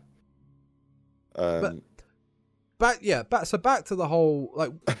possibly. So back to the whole...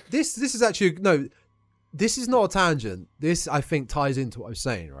 Like, this is actually... No, this is not a tangent. This, I think, ties into what I was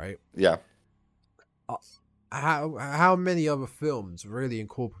saying, right? Yeah. How many other films really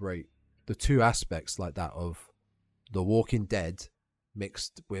incorporate the two aspects like that of The Walking Dead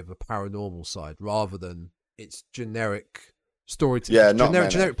mixed with a paranormal side, rather than its generic storytelling,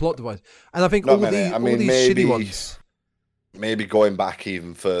 generic plot device? And I think all these shitty ones. Maybe going back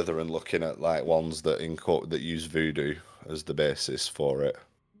even further and looking at like ones that use voodoo as the basis for it.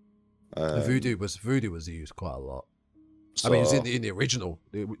 Voodoo was used quite a lot. So, I mean, it was in the original.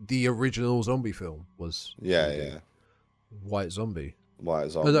 The original zombie film was White Zombie.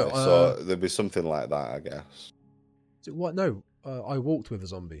 White Zombie. No, so there'd be something like that, I guess. What? No, I Walked with a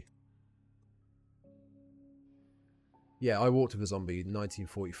Zombie. Yeah, I Walked with a Zombie,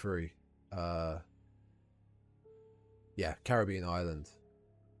 1943. Yeah, Caribbean island.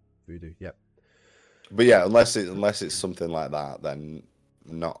 Voodoo. Yep. But yeah, unless it's something like that, then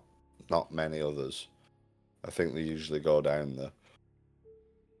not many others. I think they usually go down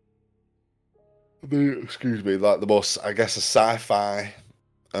excuse me, like the most, I guess, a sci-fi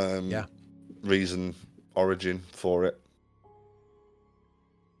origin for it.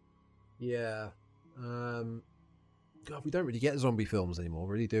 Yeah. God, we don't really get zombie films anymore,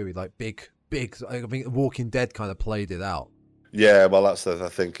 really, do we? Like big. I think Walking Dead kind of played it out. Yeah, well, I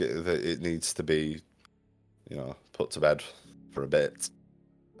think it needs to be, put to bed for a bit.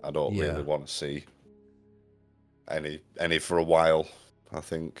 I don't really want to see any for a while, I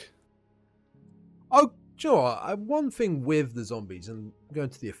think. Oh, do you know what? One thing with the zombies, and going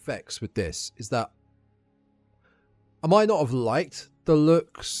to the effects with this, is that I might not have liked the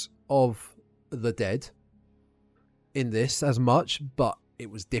looks of the dead in this as much, but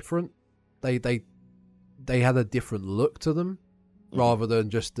it was different. They had a different look to them, rather than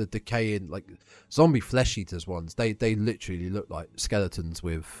just the decaying, like zombie flesh eaters ones. They literally look like skeletons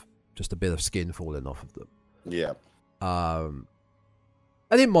with just a bit of skin falling off of them. Yeah. I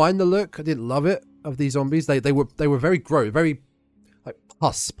didn't mind the look. I didn't love it of these zombies. They were very gross, very like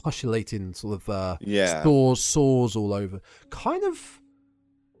pussulating sort of sores all over. Kind of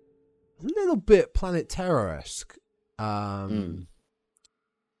a little bit Planet Terror-esque.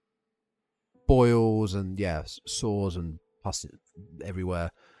 Boils and sores and pus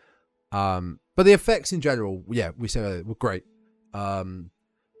everywhere. But the effects in general, we said earlier, were great.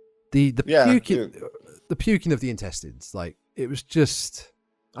 The puking of the intestines, like it was just.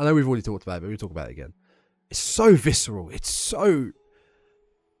 I know we've already talked about it, but we'll talk about it again. It's so visceral. It's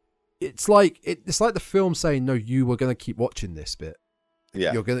like the film saying, "No, you were going to keep watching this bit.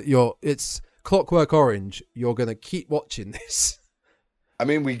 Yeah, it's Clockwork Orange. You're going to keep watching this." I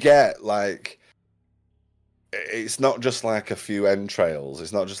mean, we get like. It's not just like a few entrails.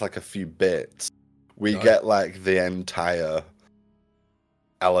 It's not just like a few bits. We get like the entire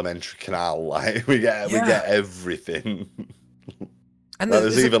alimentary canal. Like we get everything. And like,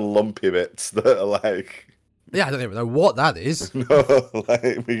 there's even lumpy bits that are like. Yeah, I don't even know what that is. No,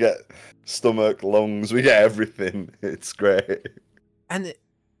 like we get stomach, lungs. We get everything. It's great. And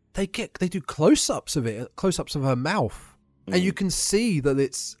they do close-ups of it, close-ups of her mouth, and you can see that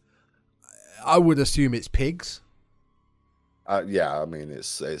it's. I would assume it's pigs. Yeah, I mean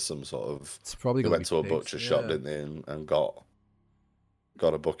it's some sort of. It's probably. They went to a butcher shop, didn't they, and got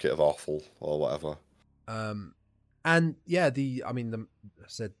a bucket of offal or whatever. And I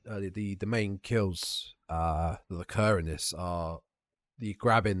said earlier, the main kills that occur in this are the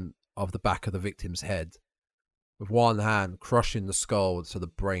grabbing of the back of the victim's head with one hand, crushing the skull so the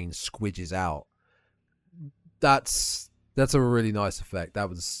brain squidges out. That's a really nice effect. That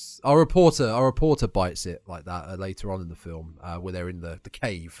was our reporter bites it like that later on in the film, where they're in the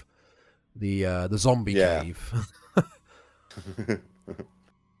cave, the zombie cave.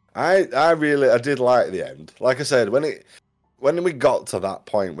 I did like the end. Like I said, when we got to that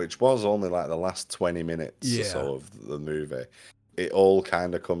point, which was only like the last 20 minutes or so of the movie, it all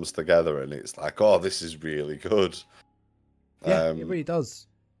kind of comes together, and it's like, oh, this is really good. Yeah, it really does.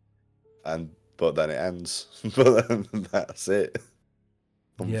 But then it ends. But then that's it.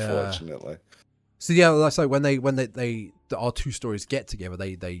 Unfortunately. So yeah, like so when our two stories get together,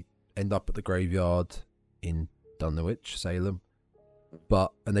 they end up at the graveyard in Dunwich, Salem.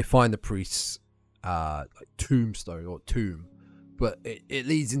 And they find the priest's tombstone or tomb, but it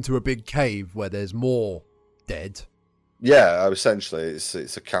leads into a big cave where there's more dead. Yeah, essentially,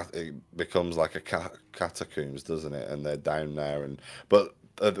 it becomes like a catacombs, doesn't it? And they're down there, but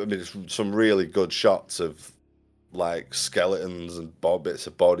I mean, it's some really good shots of like skeletons and bits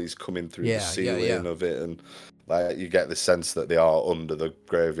of bodies coming through the ceiling of it, and like you get the sense that they are under the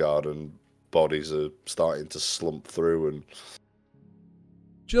graveyard and bodies are starting to slump through. And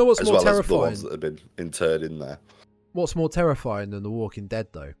do you know what's more terrifying? As the ones that have been interred in there. What's more terrifying than The Walking Dead,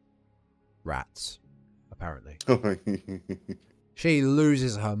 though? Rats, apparently. She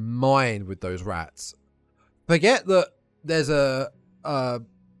loses her mind with those rats. Forget that there's a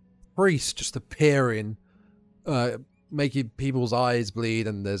priest just appearing, making people's eyes bleed,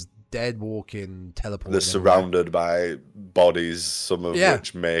 and there's dead walking, teleporting. They're surrounded by bodies, some of Yeah.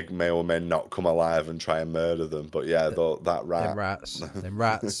 which may or may not come alive and try and murder them. But yeah, that rat. Them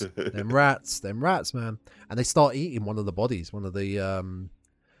rats, man. And they start eating one of the bodies, one of the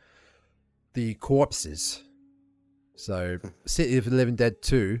corpses. So, City of the Living Dead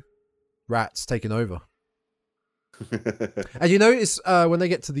 2, rats taking over. And you notice when they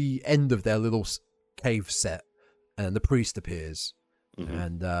get to the end of their little cave set, and the priest appears,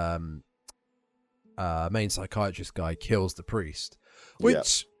 and main psychiatrist guy kills the priest,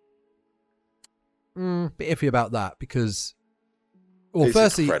 which bit iffy about that because, well, it's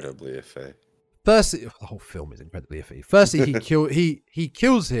firstly, incredibly iffy. Firstly, the whole film is incredibly iffy. Firstly, he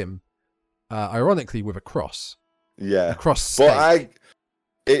kills him, ironically, with a cross. Yeah, a cross stake.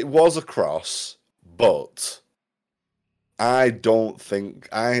 It was a cross, but I think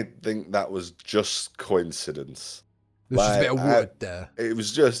that was just coincidence. There's just a bit of wood there. It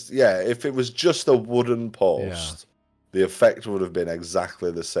was just, if it was just a wooden post, the effect would have been exactly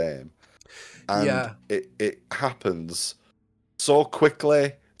the same. And it happens so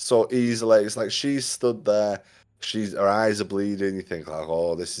quickly, so easily. It's like she's stood there, her eyes are bleeding, you think like,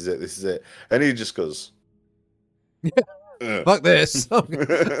 oh, this is it. And he just goes, fuck this.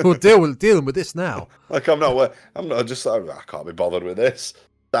 We'll dealing with this now. Like I can't be bothered with this.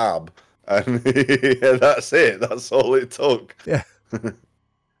 Stab. And that's it. That's all it took. Yeah.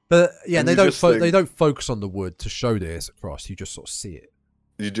 But yeah, they don't focus on the wood to show this across. You just sort of see it.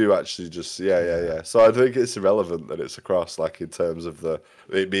 You do actually just yeah. So I think it's irrelevant that it's a cross, like in terms of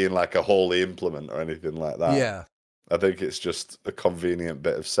it being like a holy implement or anything like that. Yeah. I think it's just a convenient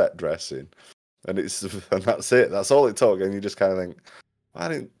bit of set dressing. And that's it. That's all it took. And you just kind of think, why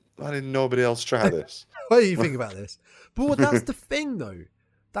didn't nobody else try this? What do you think about this? But that's the thing, though.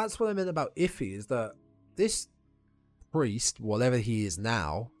 That's what I meant about iffy, is that this priest, whatever he is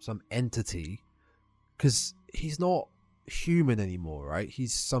now, some entity, because he's not human anymore, right?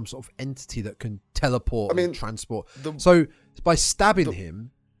 He's some sort of entity that can teleport and transport. So by stabbing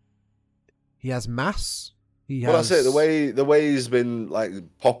him, he has mass. That's it. The way he's been like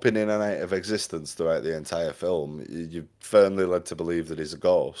popping in and out of existence throughout the entire film, you're firmly led to believe that he's a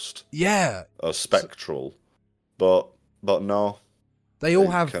ghost. Yeah. Or spectral. But no. They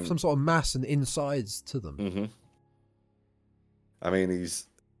all have some sort of mass and insides to them. Mm-hmm. I mean,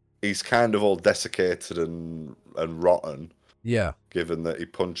 he's kind of all desiccated and rotten. Yeah. Given that he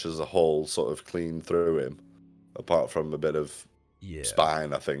punches a hole sort of clean through him, apart from a bit of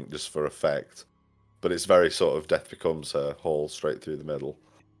spine, I think, just for effect. But it's very sort of Death Becomes Her, hole straight through the middle.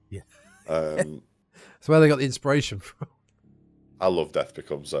 Yeah. That's where they got the inspiration from. I love Death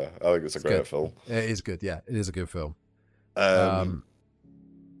Becomes Her. I think it's a great film. It is good, yeah. It is a good film.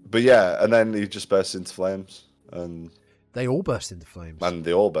 But yeah, and then he just bursts into flames. And they all burst into flames. And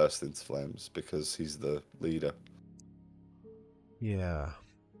they all burst into flames because he's the leader. Yeah.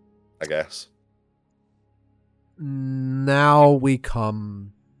 I guess. Now we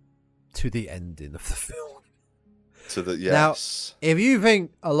come to the ending of the film. Yes. Now, if you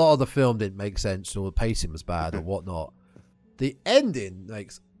think a lot of the film didn't make sense or the pacing was bad or whatnot, the ending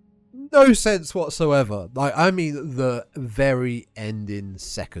makes no sense whatsoever. Like, I mean, the very ending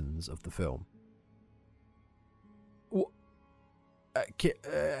seconds of the film.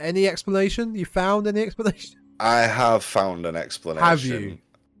 Any explanation? You found any explanation? I have found an explanation. Have you?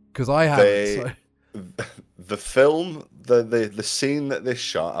 Because I haven't. The film, the scene that they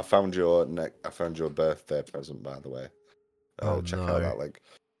shot. I found your birthday present, by the way. Check out that link.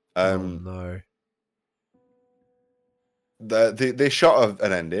 No. They shot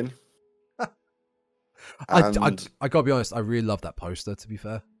an ending. I gotta be honest. I really love that poster. To be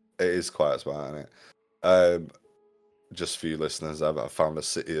fair, it is quite smart, isn't it? Just for you listeners, I found a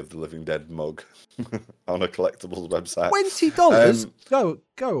City of the Living Dead mug on a collectibles website. $20?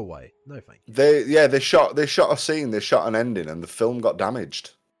 Go away. No thank you. They shot a scene, they shot an ending, and the film got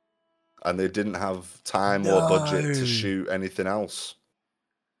damaged, and they didn't have time or budget to shoot anything else.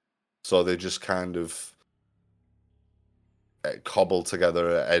 So they just kind of cobbled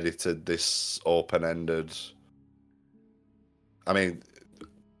together, edited this open-ended. I mean,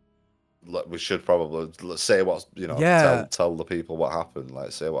 we should probably say what's tell the people what happened.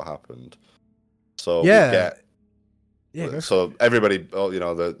 Like, say what happened. So so everybody,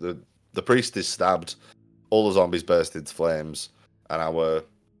 the priest is stabbed, all the zombies burst into flames, and our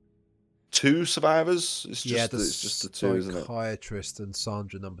two survivors. It's just the two, isn't it? Psychiatrist and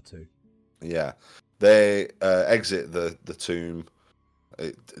Sandra number 2. Yeah, they exit the tomb.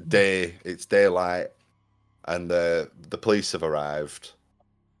 It's daylight, and the police have arrived.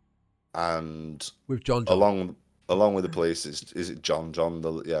 And with John along along with the police, is it John, the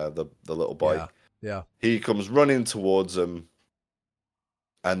little boy. Yeah. He comes running towards them,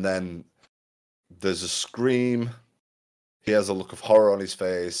 and then there's a scream. He has a look of horror on his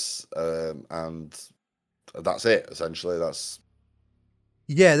face, and that's it. Essentially, there's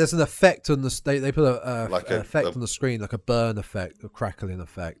an effect on the they put an effect on the screen, like a burn effect, a crackling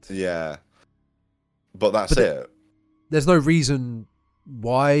effect. Yeah, but that's it. There's no reason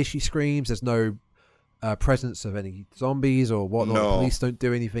why she screams. There's no presence of any zombies or whatnot. No. The police don't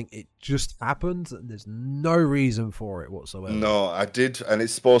do anything. It just happens, and there's no reason for it whatsoever. No, I did, and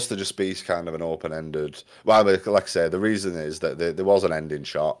it's supposed to just be kind of an open-ended. Well, like I say, the reason is that there was an ending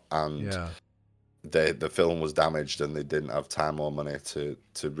shot, and the film was damaged, and they didn't have time or money to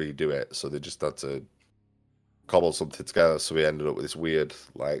redo it, so they just had to cobble something together. So we ended up with this weird,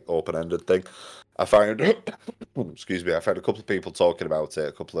 like, open-ended thing. I found, excuse me, I found a couple of people talking about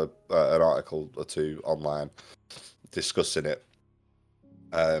it, an article or two online discussing it.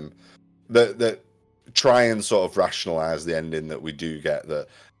 That try and sort of rationalize the ending that we do get. That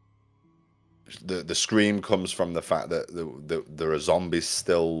the scream comes from the fact that there are zombies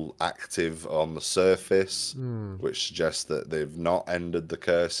still active on the surface, which suggests that they've not ended the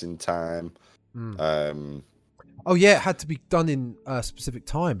curse in time. Oh yeah, it had to be done in a specific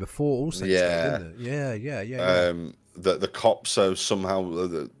time before All Saints Day, didn't it? Yeah. The cops are somehow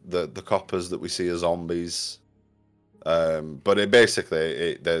the coppers that we see as zombies. But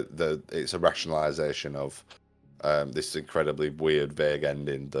it's a rationalization of this incredibly weird, vague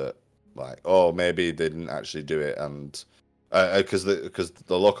ending that, like, oh, maybe they didn't actually do it, and because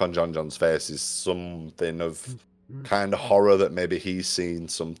the look on John's face is something of kind of horror, that maybe he's seen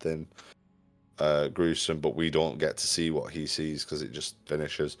something gruesome, but we don't get to see what he sees because it just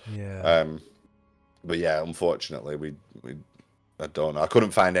finishes. But yeah, unfortunately, I don't know. I couldn't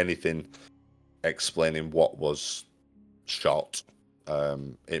find anything explaining what was shot.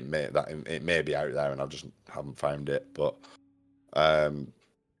 It may be out there, and I just haven't found it. But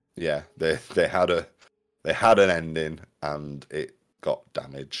yeah, they had an ending, and it got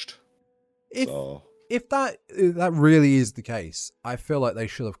damaged. If that really is the case, I feel like they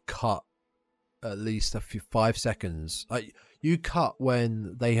should have cut at least 5 seconds. Like, you cut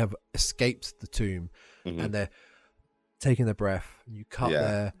when they have escaped the tomb and they're taking their breath. You cut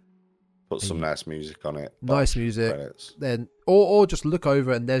there. Put some nice music on it. Nice music. Credits. Then, or just look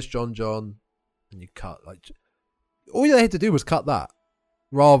over and there's John, and you cut. Like, all they had to do was cut that,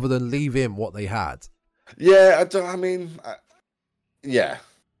 rather than leave in what they had. Yeah,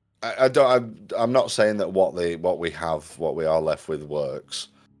 I'm not saying that what we are left with works.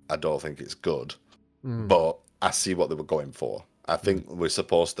 I don't think it's good, but I see what they were going for. I think we're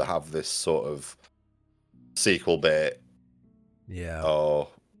supposed to have this sort of sequel bit. Yeah. Or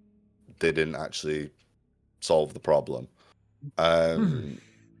they didn't actually solve the problem. But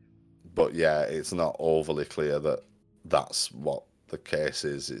yeah, it's not overly clear that that's what the case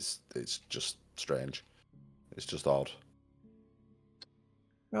is. It's just strange. It's just odd.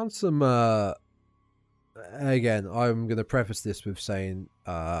 Found some. Again, I'm going to preface this with saying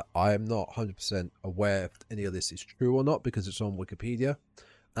I am not 100% aware if any of this is true or not, because it's on Wikipedia.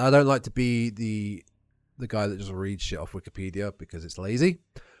 And I don't like to be the guy that just reads shit off Wikipedia because it's lazy.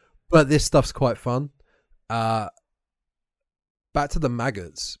 But this stuff's quite fun. Back to the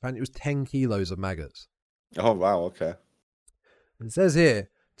maggots. Apparently it was 10 kilos of maggots. Oh, wow, okay. It says here,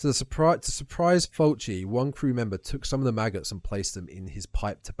 to surprise Fulci, one crew member took some of the maggots and placed them in his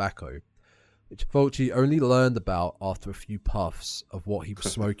pipe tobacco, which Fulci only learned about after a few puffs of what he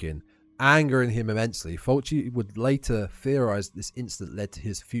was smoking, angering him immensely. Fulci would later theorize this incident led to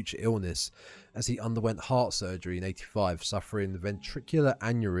his future illness, as he underwent heart surgery in 1985, suffering ventricular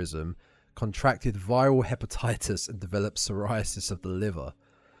aneurysm, contracted viral hepatitis, and developed cirrhosis of the liver.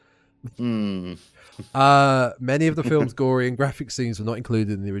 Many of the film's gory and graphic scenes were not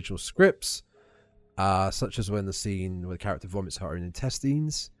included in the original scripts, such as when the scene where the character vomits her own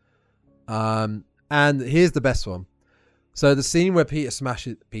intestines. And here's the best one. So the scene where Peter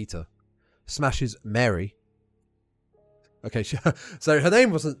smashes Mary. Okay, so her name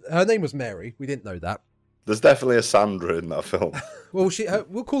was Mary. We didn't know that. There's definitely a Sandra in that film. Well,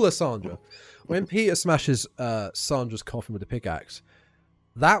 we'll call her Sandra. When Peter smashes Sandra's coffin with a pickaxe,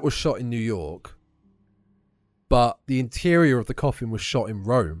 that was shot in New York, but the interior of the coffin was shot in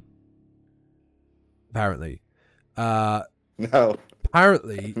Rome. Apparently. No.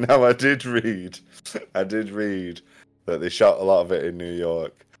 Apparently. No, I did read that they shot a lot of it in New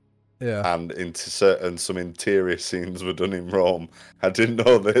York. Yeah. And some interior scenes were done in Rome. I didn't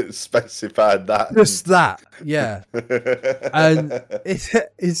know that it specified that. Just that, yeah. And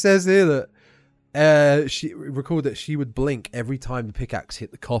it says here that she recalled that she would blink every time the pickaxe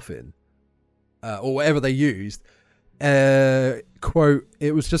hit the coffin, or whatever they used. Quote,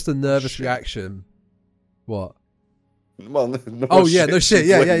 it was just a nervous reaction. What? Well, no oh yeah, no shit,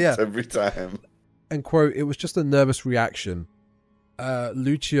 yeah. Every time. And quote, it was just a nervous reaction.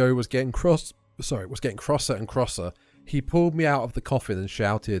 Lucio was getting crosser and crosser. He pulled me out of the coffin and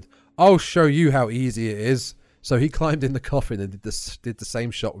shouted, "I'll show you how easy it is." So he climbed in the coffin and did the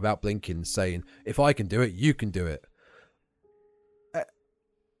same shot without blinking, saying, "If I can do it, you can do it."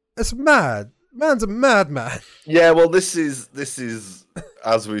 It's mad. Man's a madman. Yeah, well, this is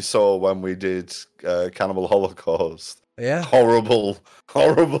as we saw when we did Cannibal Holocaust. Yeah, horrible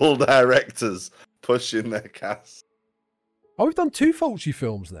directors pushing their cast. Oh, we've done 2 Fulci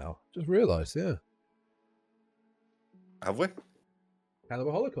films now. Just realised, yeah. Have we?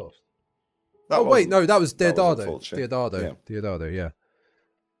 Cannibal Holocaust. No, that was Deodato. That wasn't Fulci. Deodato, yeah.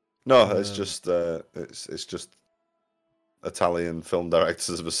 No, it's just it's just Italian film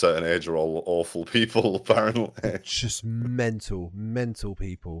directors of a certain age are all awful people, apparently. Just mental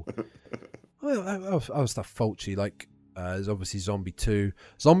people. I was that Fulci. Like, there's obviously Zombie 2.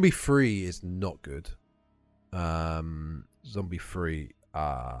 Zombie 3 is not good. Zombie 3,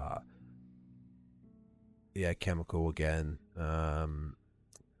 yeah, Chemical again.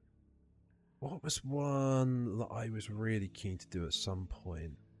 What was one that I was really keen to do at some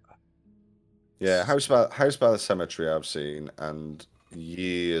point? Yeah, House by the Cemetery I've seen, and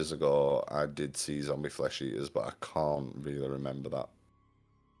years ago I did see Zombie Flesh Eaters, but I can't really remember that.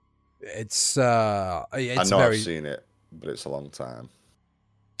 It's I know I've seen it, but it's a long time.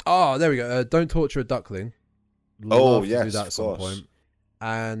 Oh, there we go. Don't Torture a Duckling. Love to do yes, that at some course. point.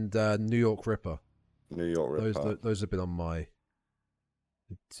 And New York Ripper. New York Ripper. Those have been on my.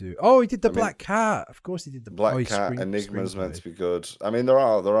 Oh, he did the Black Cat. Of course, he did the Black Cat. Enigma's meant to be good. I mean, there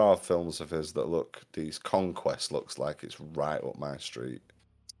are films of his that look. These Conquest looks like it's right up my street.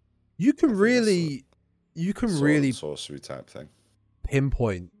 You can really sorcery type thing.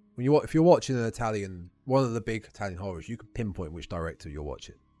 Pinpoint if you're watching one of the big Italian horrors, you can pinpoint which director you're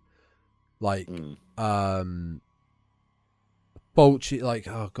watching. Like, Fulci, like,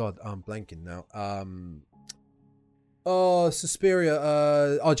 oh god, I'm blanking now. Suspiria,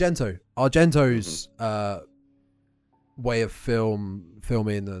 Argento's way of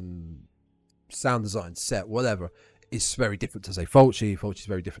filming and sound design, set, whatever, is very different to, say, Fulci. Fulci's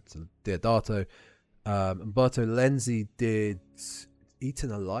very different to Deodato. Umberto Lenzi did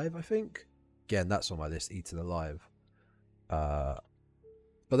Eaten Alive, I think. Again, that's on my list, Eaten Alive. But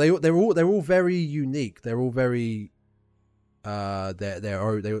they're all very unique. They're all very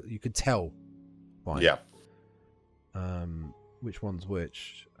you could tell. Fine. Yeah. Which one's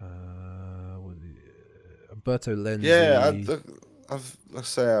which? Umberto Lenzi. Yeah, I've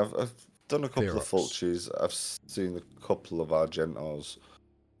done a couple of Fulcis. I've seen a couple of Argentos.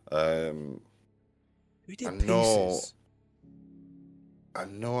 Who did Pieces? I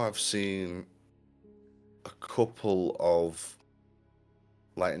know I've seen a couple of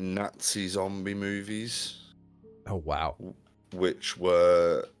like Nazi zombie movies. Oh wow! Which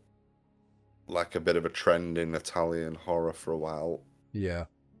were like a bit of a trend in Italian horror for a while. Yeah.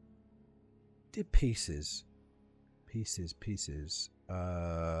 Did Pieces. No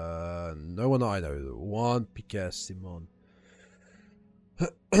one I know. Juan Piquet Simon.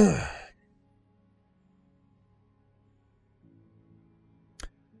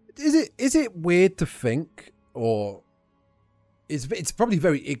 Is it weird to think, or it's probably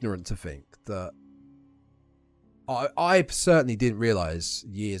very ignorant to think that I certainly didn't realize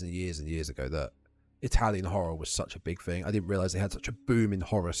years and years and years ago that Italian horror was such a big thing. I didn't realize they had such a booming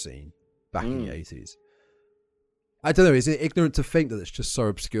horror scene back in the 80s. I don't know, is it ignorant to think that it's just so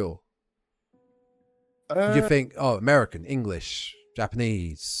obscure? You think, American, English,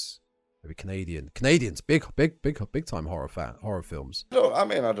 Japanese, maybe Canadian. Canadians, big time horror films. No, I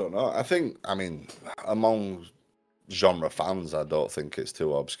don't know. I think, among genre fans, I don't think it's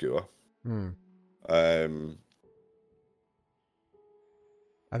too obscure.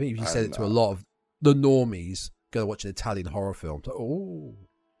 I think if you said it to a lot of the normies, go watch an Italian horror film. Like, oh.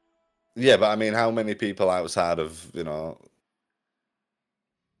 Yeah, but how many people outside of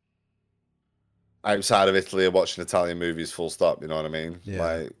Italy are watching Italian movies full stop, you know what I mean? Yeah.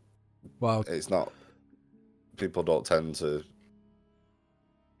 Like, well, it's not, people don't tend to.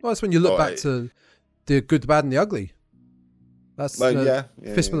 Well, that's when you look back to The Good, the Bad and the Ugly. That's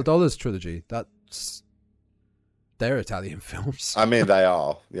Fistful of Dollars trilogy. They're Italian films. They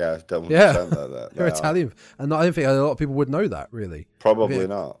are. Yeah, they're Italian. And I don't think a lot of people would know that, really. Probably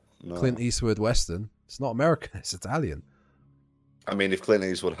not. No. Clint Eastwood Western. It's not American, it's Italian. I mean, if Clint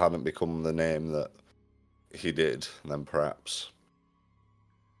Eastwood hadn't become the name that he did, then perhaps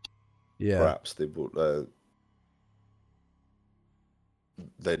they would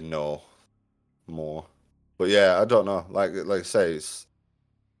they'd know more. But yeah, I don't know. Like I say,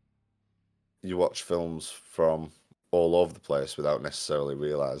 you watch films from all over the place without necessarily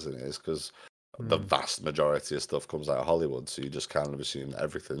realizing it is because the vast majority of stuff comes out of Hollywood, so you just kind of assume that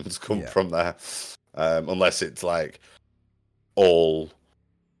everything's come from there, unless it's like all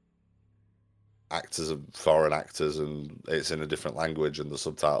actors are foreign actors and it's in a different language and the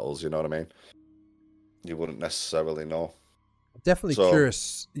subtitles. You know what I mean? You wouldn't necessarily know. Definitely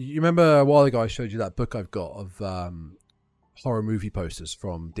curious. You remember a while ago I showed you that book I've got of horror movie posters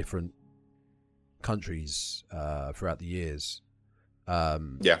from different countries throughout the years.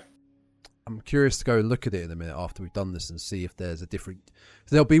 Yeah. I'm curious to go look at it in a minute after we've done this and see if there's a different...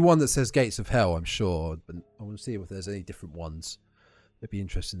 There'll be one that says Gates of Hell, I'm sure, but I want to see if there's any different ones. It'd be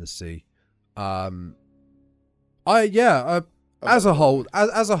interesting to see. As a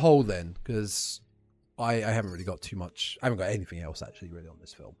whole then, because I haven't really got too much... I haven't got anything else actually really on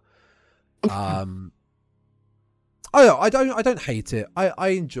this film. I don't hate it. I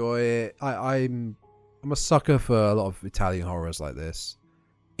enjoy it. I'm a sucker for a lot of Italian horrors like this.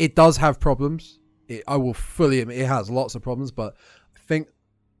 It does have problems. I will fully admit it has lots of problems, but I think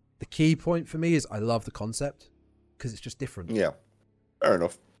the key point for me is I love the concept because it's just different. Yeah, fair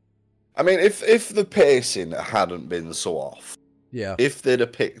enough. I mean, if the pacing hadn't been so off, if they'd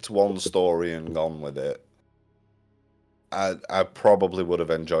have picked one story and gone with it, I probably would have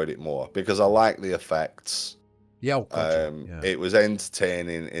enjoyed it more because I like the effects. Yeah, it was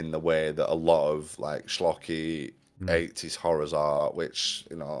entertaining in the way that a lot of like schlocky 80s horrors are, which,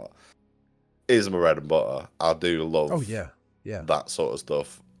 you know, is my bread and butter. I do love that sort of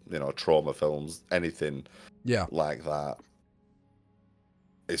stuff, you know, trauma films, anything like that.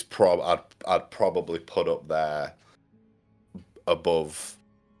 It's I'd probably put up there above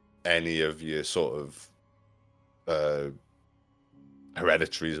any of your sort of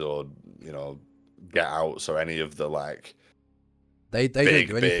Hereditaries or, you know, Get Outs or any of the like they don't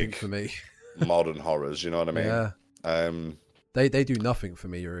do anything for me. Modern horrors, you know what I mean? Yeah. They do nothing for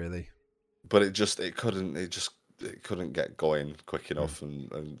me really. But it couldn't get going quick enough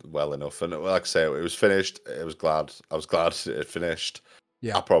and well enough. And like I say, it was finished. I was glad it had finished.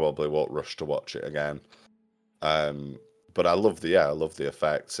 Yeah. I probably won't rush to watch it again. But I love the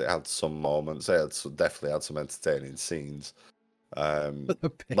effects. It had some moments. Definitely had some entertaining scenes.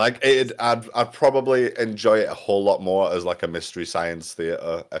 Like I'd probably enjoy it a whole lot more as like a Mystery Science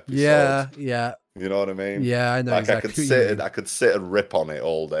Theater episode. Yeah. You know what I mean? Yeah, I know. Like exactly I could sit and rip on it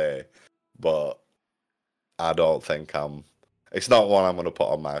all day, but I don't think it's not one I'm going to put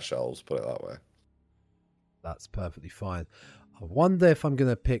on my shelves. Put it that way. That's perfectly fine. I wonder if I'm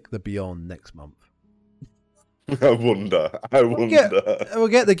going to pick The Beyond next month. I wonder. We'll get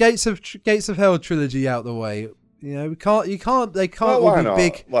the Gates of Hell trilogy out the way. You know, they can't all be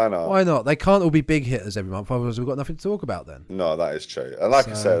big. Why not? Why not? They can't all be big hitters every month, otherwise we've got nothing to talk about then. No, that is true. And like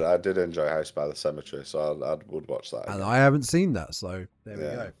I said, I did enjoy House by the Cemetery, so I would watch that again. And I haven't seen that, so there we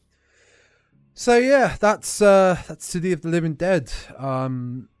go. So yeah, that's City of the Living Dead. A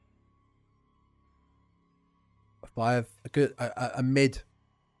mid.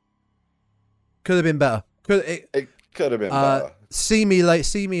 Could have been better. It could have been better. See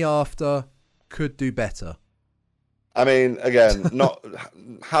Me After could do better. I mean, again,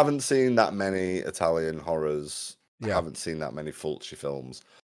 haven't seen that many Italian horrors. Yeah. Haven't seen that many Fulci films.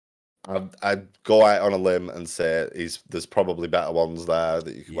 I'd go out on a limb and say there's probably better ones there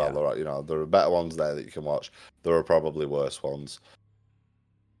that you can. Yeah. Well, there are better ones there that you can watch. There are probably worse ones.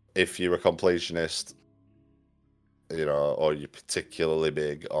 If you're a completionist, or you're particularly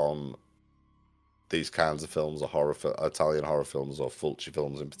big on these kinds of films, or Italian horror films, or Fulci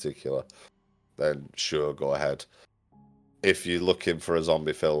films in particular, then sure, go ahead. If you're looking for a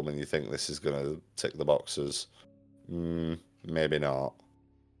zombie film and you think this is going to tick the boxes, maybe not.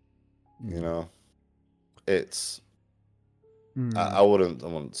 You know, it's. I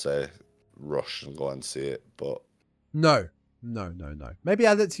wouldn't say rush and go and see it, but no. Maybe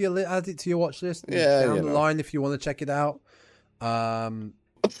add it to your watch list. Yeah, down the line if you want to check it out. But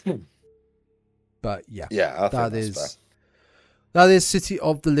yeah, I think that's fair. That is City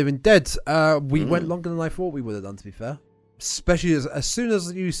of the Living Dead. We went longer than I thought we would have done, to be fair. Especially as soon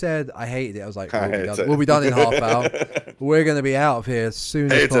as you said I hated it, I was like, we'll be done in half hour. We're going to be out of here as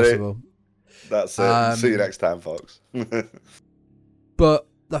soon as possible. That's it. See you next time, folks. But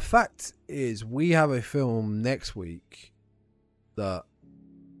the fact is, we have a film next week that,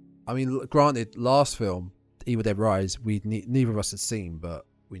 I mean, granted, last film Evil Dead Rise, neither of us had seen, but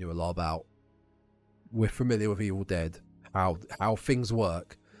we knew a lot about. We're familiar with Evil Dead, how things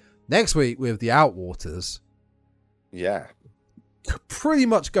work. Next week with the Outwaters. Yeah. Pretty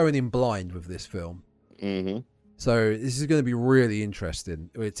much going in blind with this film. Mm-hmm. So this is going to be really interesting.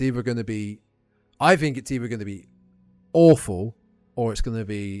 It's either going to be, I think it's either going to be awful or it's going to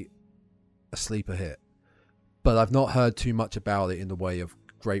be a sleeper hit. But I've not heard too much about it in the way of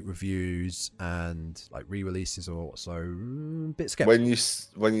great reviews and like re-releases or so. A bit skeptical.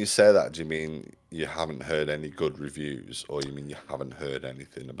 When you say that, do you mean you haven't heard any good reviews, or you mean you haven't heard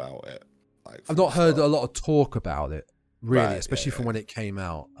anything about it? Like, I've not heard a lot of talk about it, really, Right, especially yeah, from yeah. when it came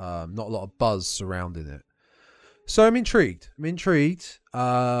out. Not a lot of buzz surrounding it. So I'm intrigued. It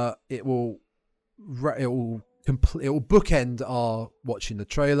will bookend our watching the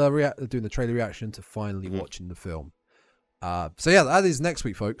trailer, doing the trailer reaction to finally watching the film. So yeah, that is next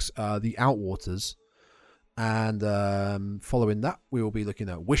week, folks. The Outwaters, and following that, we will be looking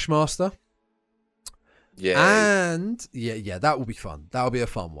at Wishmaster. Yeah. And yeah, that will be fun. That will be a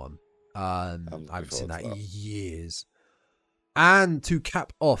fun one. I haven't seen that in that. years. And to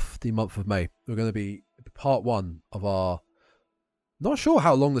cap off the month of May, we're going to be part one of our. Not sure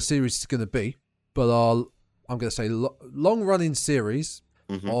how long the series is going to be, but I'm going to say long-running series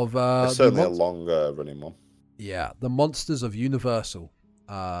of. It's certainly a longer running one. Yeah, the Monsters of Universal.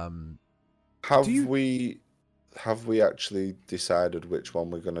 Have we actually decided which one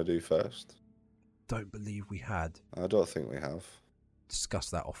we're going to do first? Don't believe we had I don't think we have.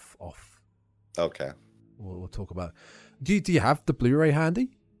 discussed that off. Okay. We'll talk about. Do you have the Blu-ray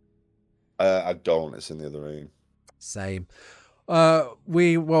handy? I don't. It's in the other room. Same.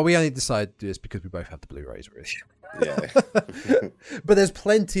 We only decided to do this because we both have the Blu-rays, really. Yeah. But there's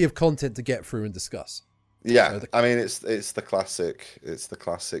plenty of content to get through and discuss. Yeah, I mean it's the classic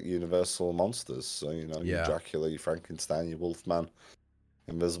Universal monsters. So your Dracula, your Frankenstein, your Wolfman,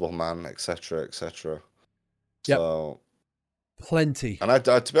 Invisible Man, etc., etc. Yep. So plenty. And I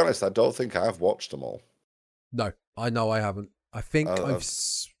to be honest, I don't think I've watched them all. No, I know I haven't. I think I've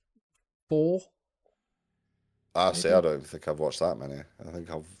 4. I see. I don't even think I've watched that many. I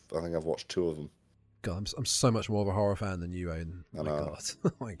think I've watched 2 of them. God, I'm so much more of a horror fan than you, Aidan. I know. God.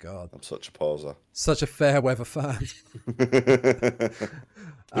 Oh my God. I'm such a poser. Such a fair weather fan. They're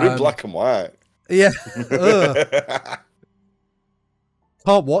in black and white. Yeah.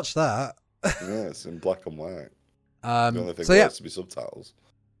 Can't watch that. Yeah, it's in black and white. The only thing has to be subtitles.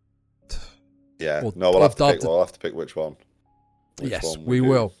 Yeah. We'll have to pick which one. Yes, we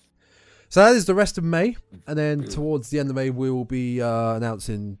will. So that is the rest of May, and then towards the end of May, we will be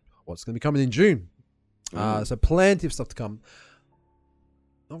announcing what's going to be coming in June. So plenty of stuff to come.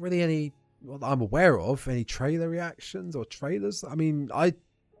 Not really any that I'm aware of, any trailer reactions or trailers. I mean, I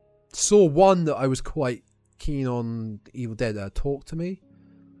saw one that I was quite keen on, Evil Dead, Talk to Me.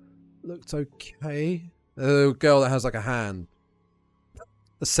 Looked okay. The girl that has like a hand.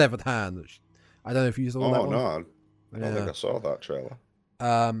 A severed hand. I don't know if you saw that one. No. I don't think I saw that trailer.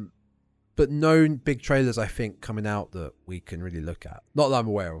 But no big trailers, I think, coming out that we can really look at. Not that I'm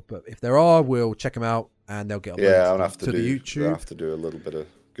aware of, but if there are, we'll check them out and they'll get uploaded to the YouTube. I'll have to do a little bit of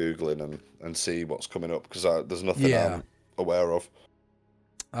Googling and see what's coming up because there's nothing I'm aware of.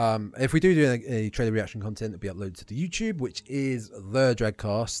 If we do a trailer reaction content, it'll be uploaded to the YouTube, which is the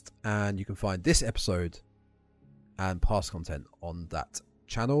Dreadcast, and you can find this episode and past content on that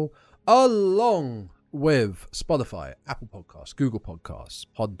channel, along with Spotify, Apple Podcasts, Google Podcasts,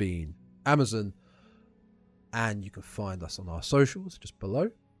 Podbean, Amazon, and you can find us on our socials just below,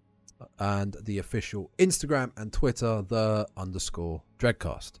 and the official Instagram and Twitter,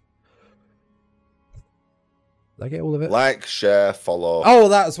 _Dreadcast. Did I get all of it? Like, share, follow. Oh,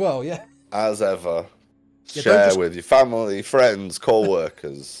 that as well, yeah. As ever. Share with your family, friends,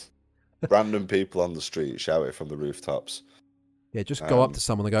 co-workers, random people on the street. Shout it from the rooftops. Yeah, just go up to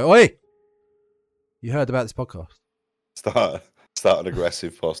someone and go, "Oi, you heard about this podcast?" Start an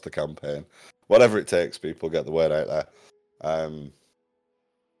aggressive poster campaign. Whatever it takes, people, get the word out there.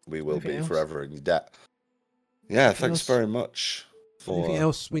 We will be forever in your debt. Yeah, thanks very much. Anything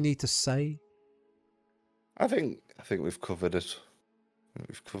else we need to say? I think we've covered it.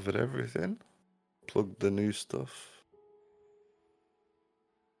 We've covered everything. Plug the new stuff.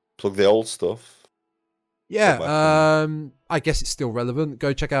 Plug the old stuff. Yeah, I guess it's still relevant.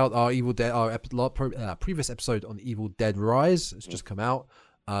 Go check out our Evil Dead, previous episode on Evil Dead Rise. It's just come out.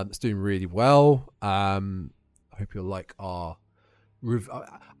 It's doing really well. I hope you'll like our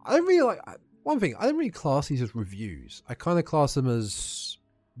I don't really like one thing. I don't really class these as reviews. I kind of class them as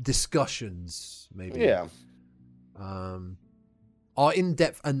discussions, maybe. Yeah. Our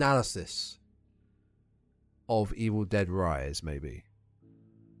in-depth analysis of Evil Dead Rise, maybe.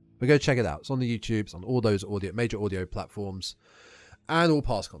 But go check it out. It's on the YouTube. It's on all those major audio platforms and all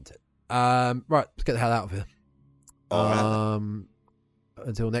past content. Right, let's get the hell out of here.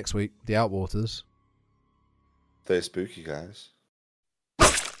 Until next week, the Outwaters. Stay spooky, guys.